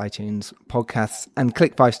Apple iTunes podcasts and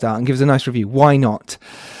click 5-star and give us a nice review. Why not?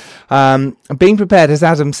 Being prepared, as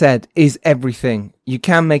Adam said, is everything. You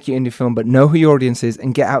can make your indie film, but know who your audience is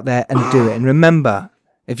and get out there and do it. And remember,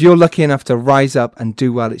 if you're lucky enough to rise up and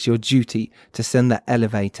do well, it's your duty to send that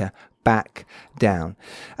elevator back down.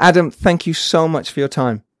 Adam, thank you so much for your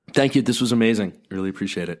time. Thank you. This was amazing. Really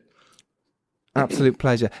appreciate it. Absolute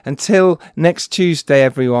pleasure. Until next Tuesday,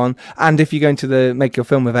 everyone. And if you're going to the Make Your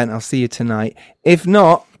Film event, I'll see you tonight. If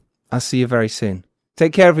not, I'll see you very soon.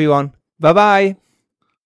 Take care, everyone. Bye-bye.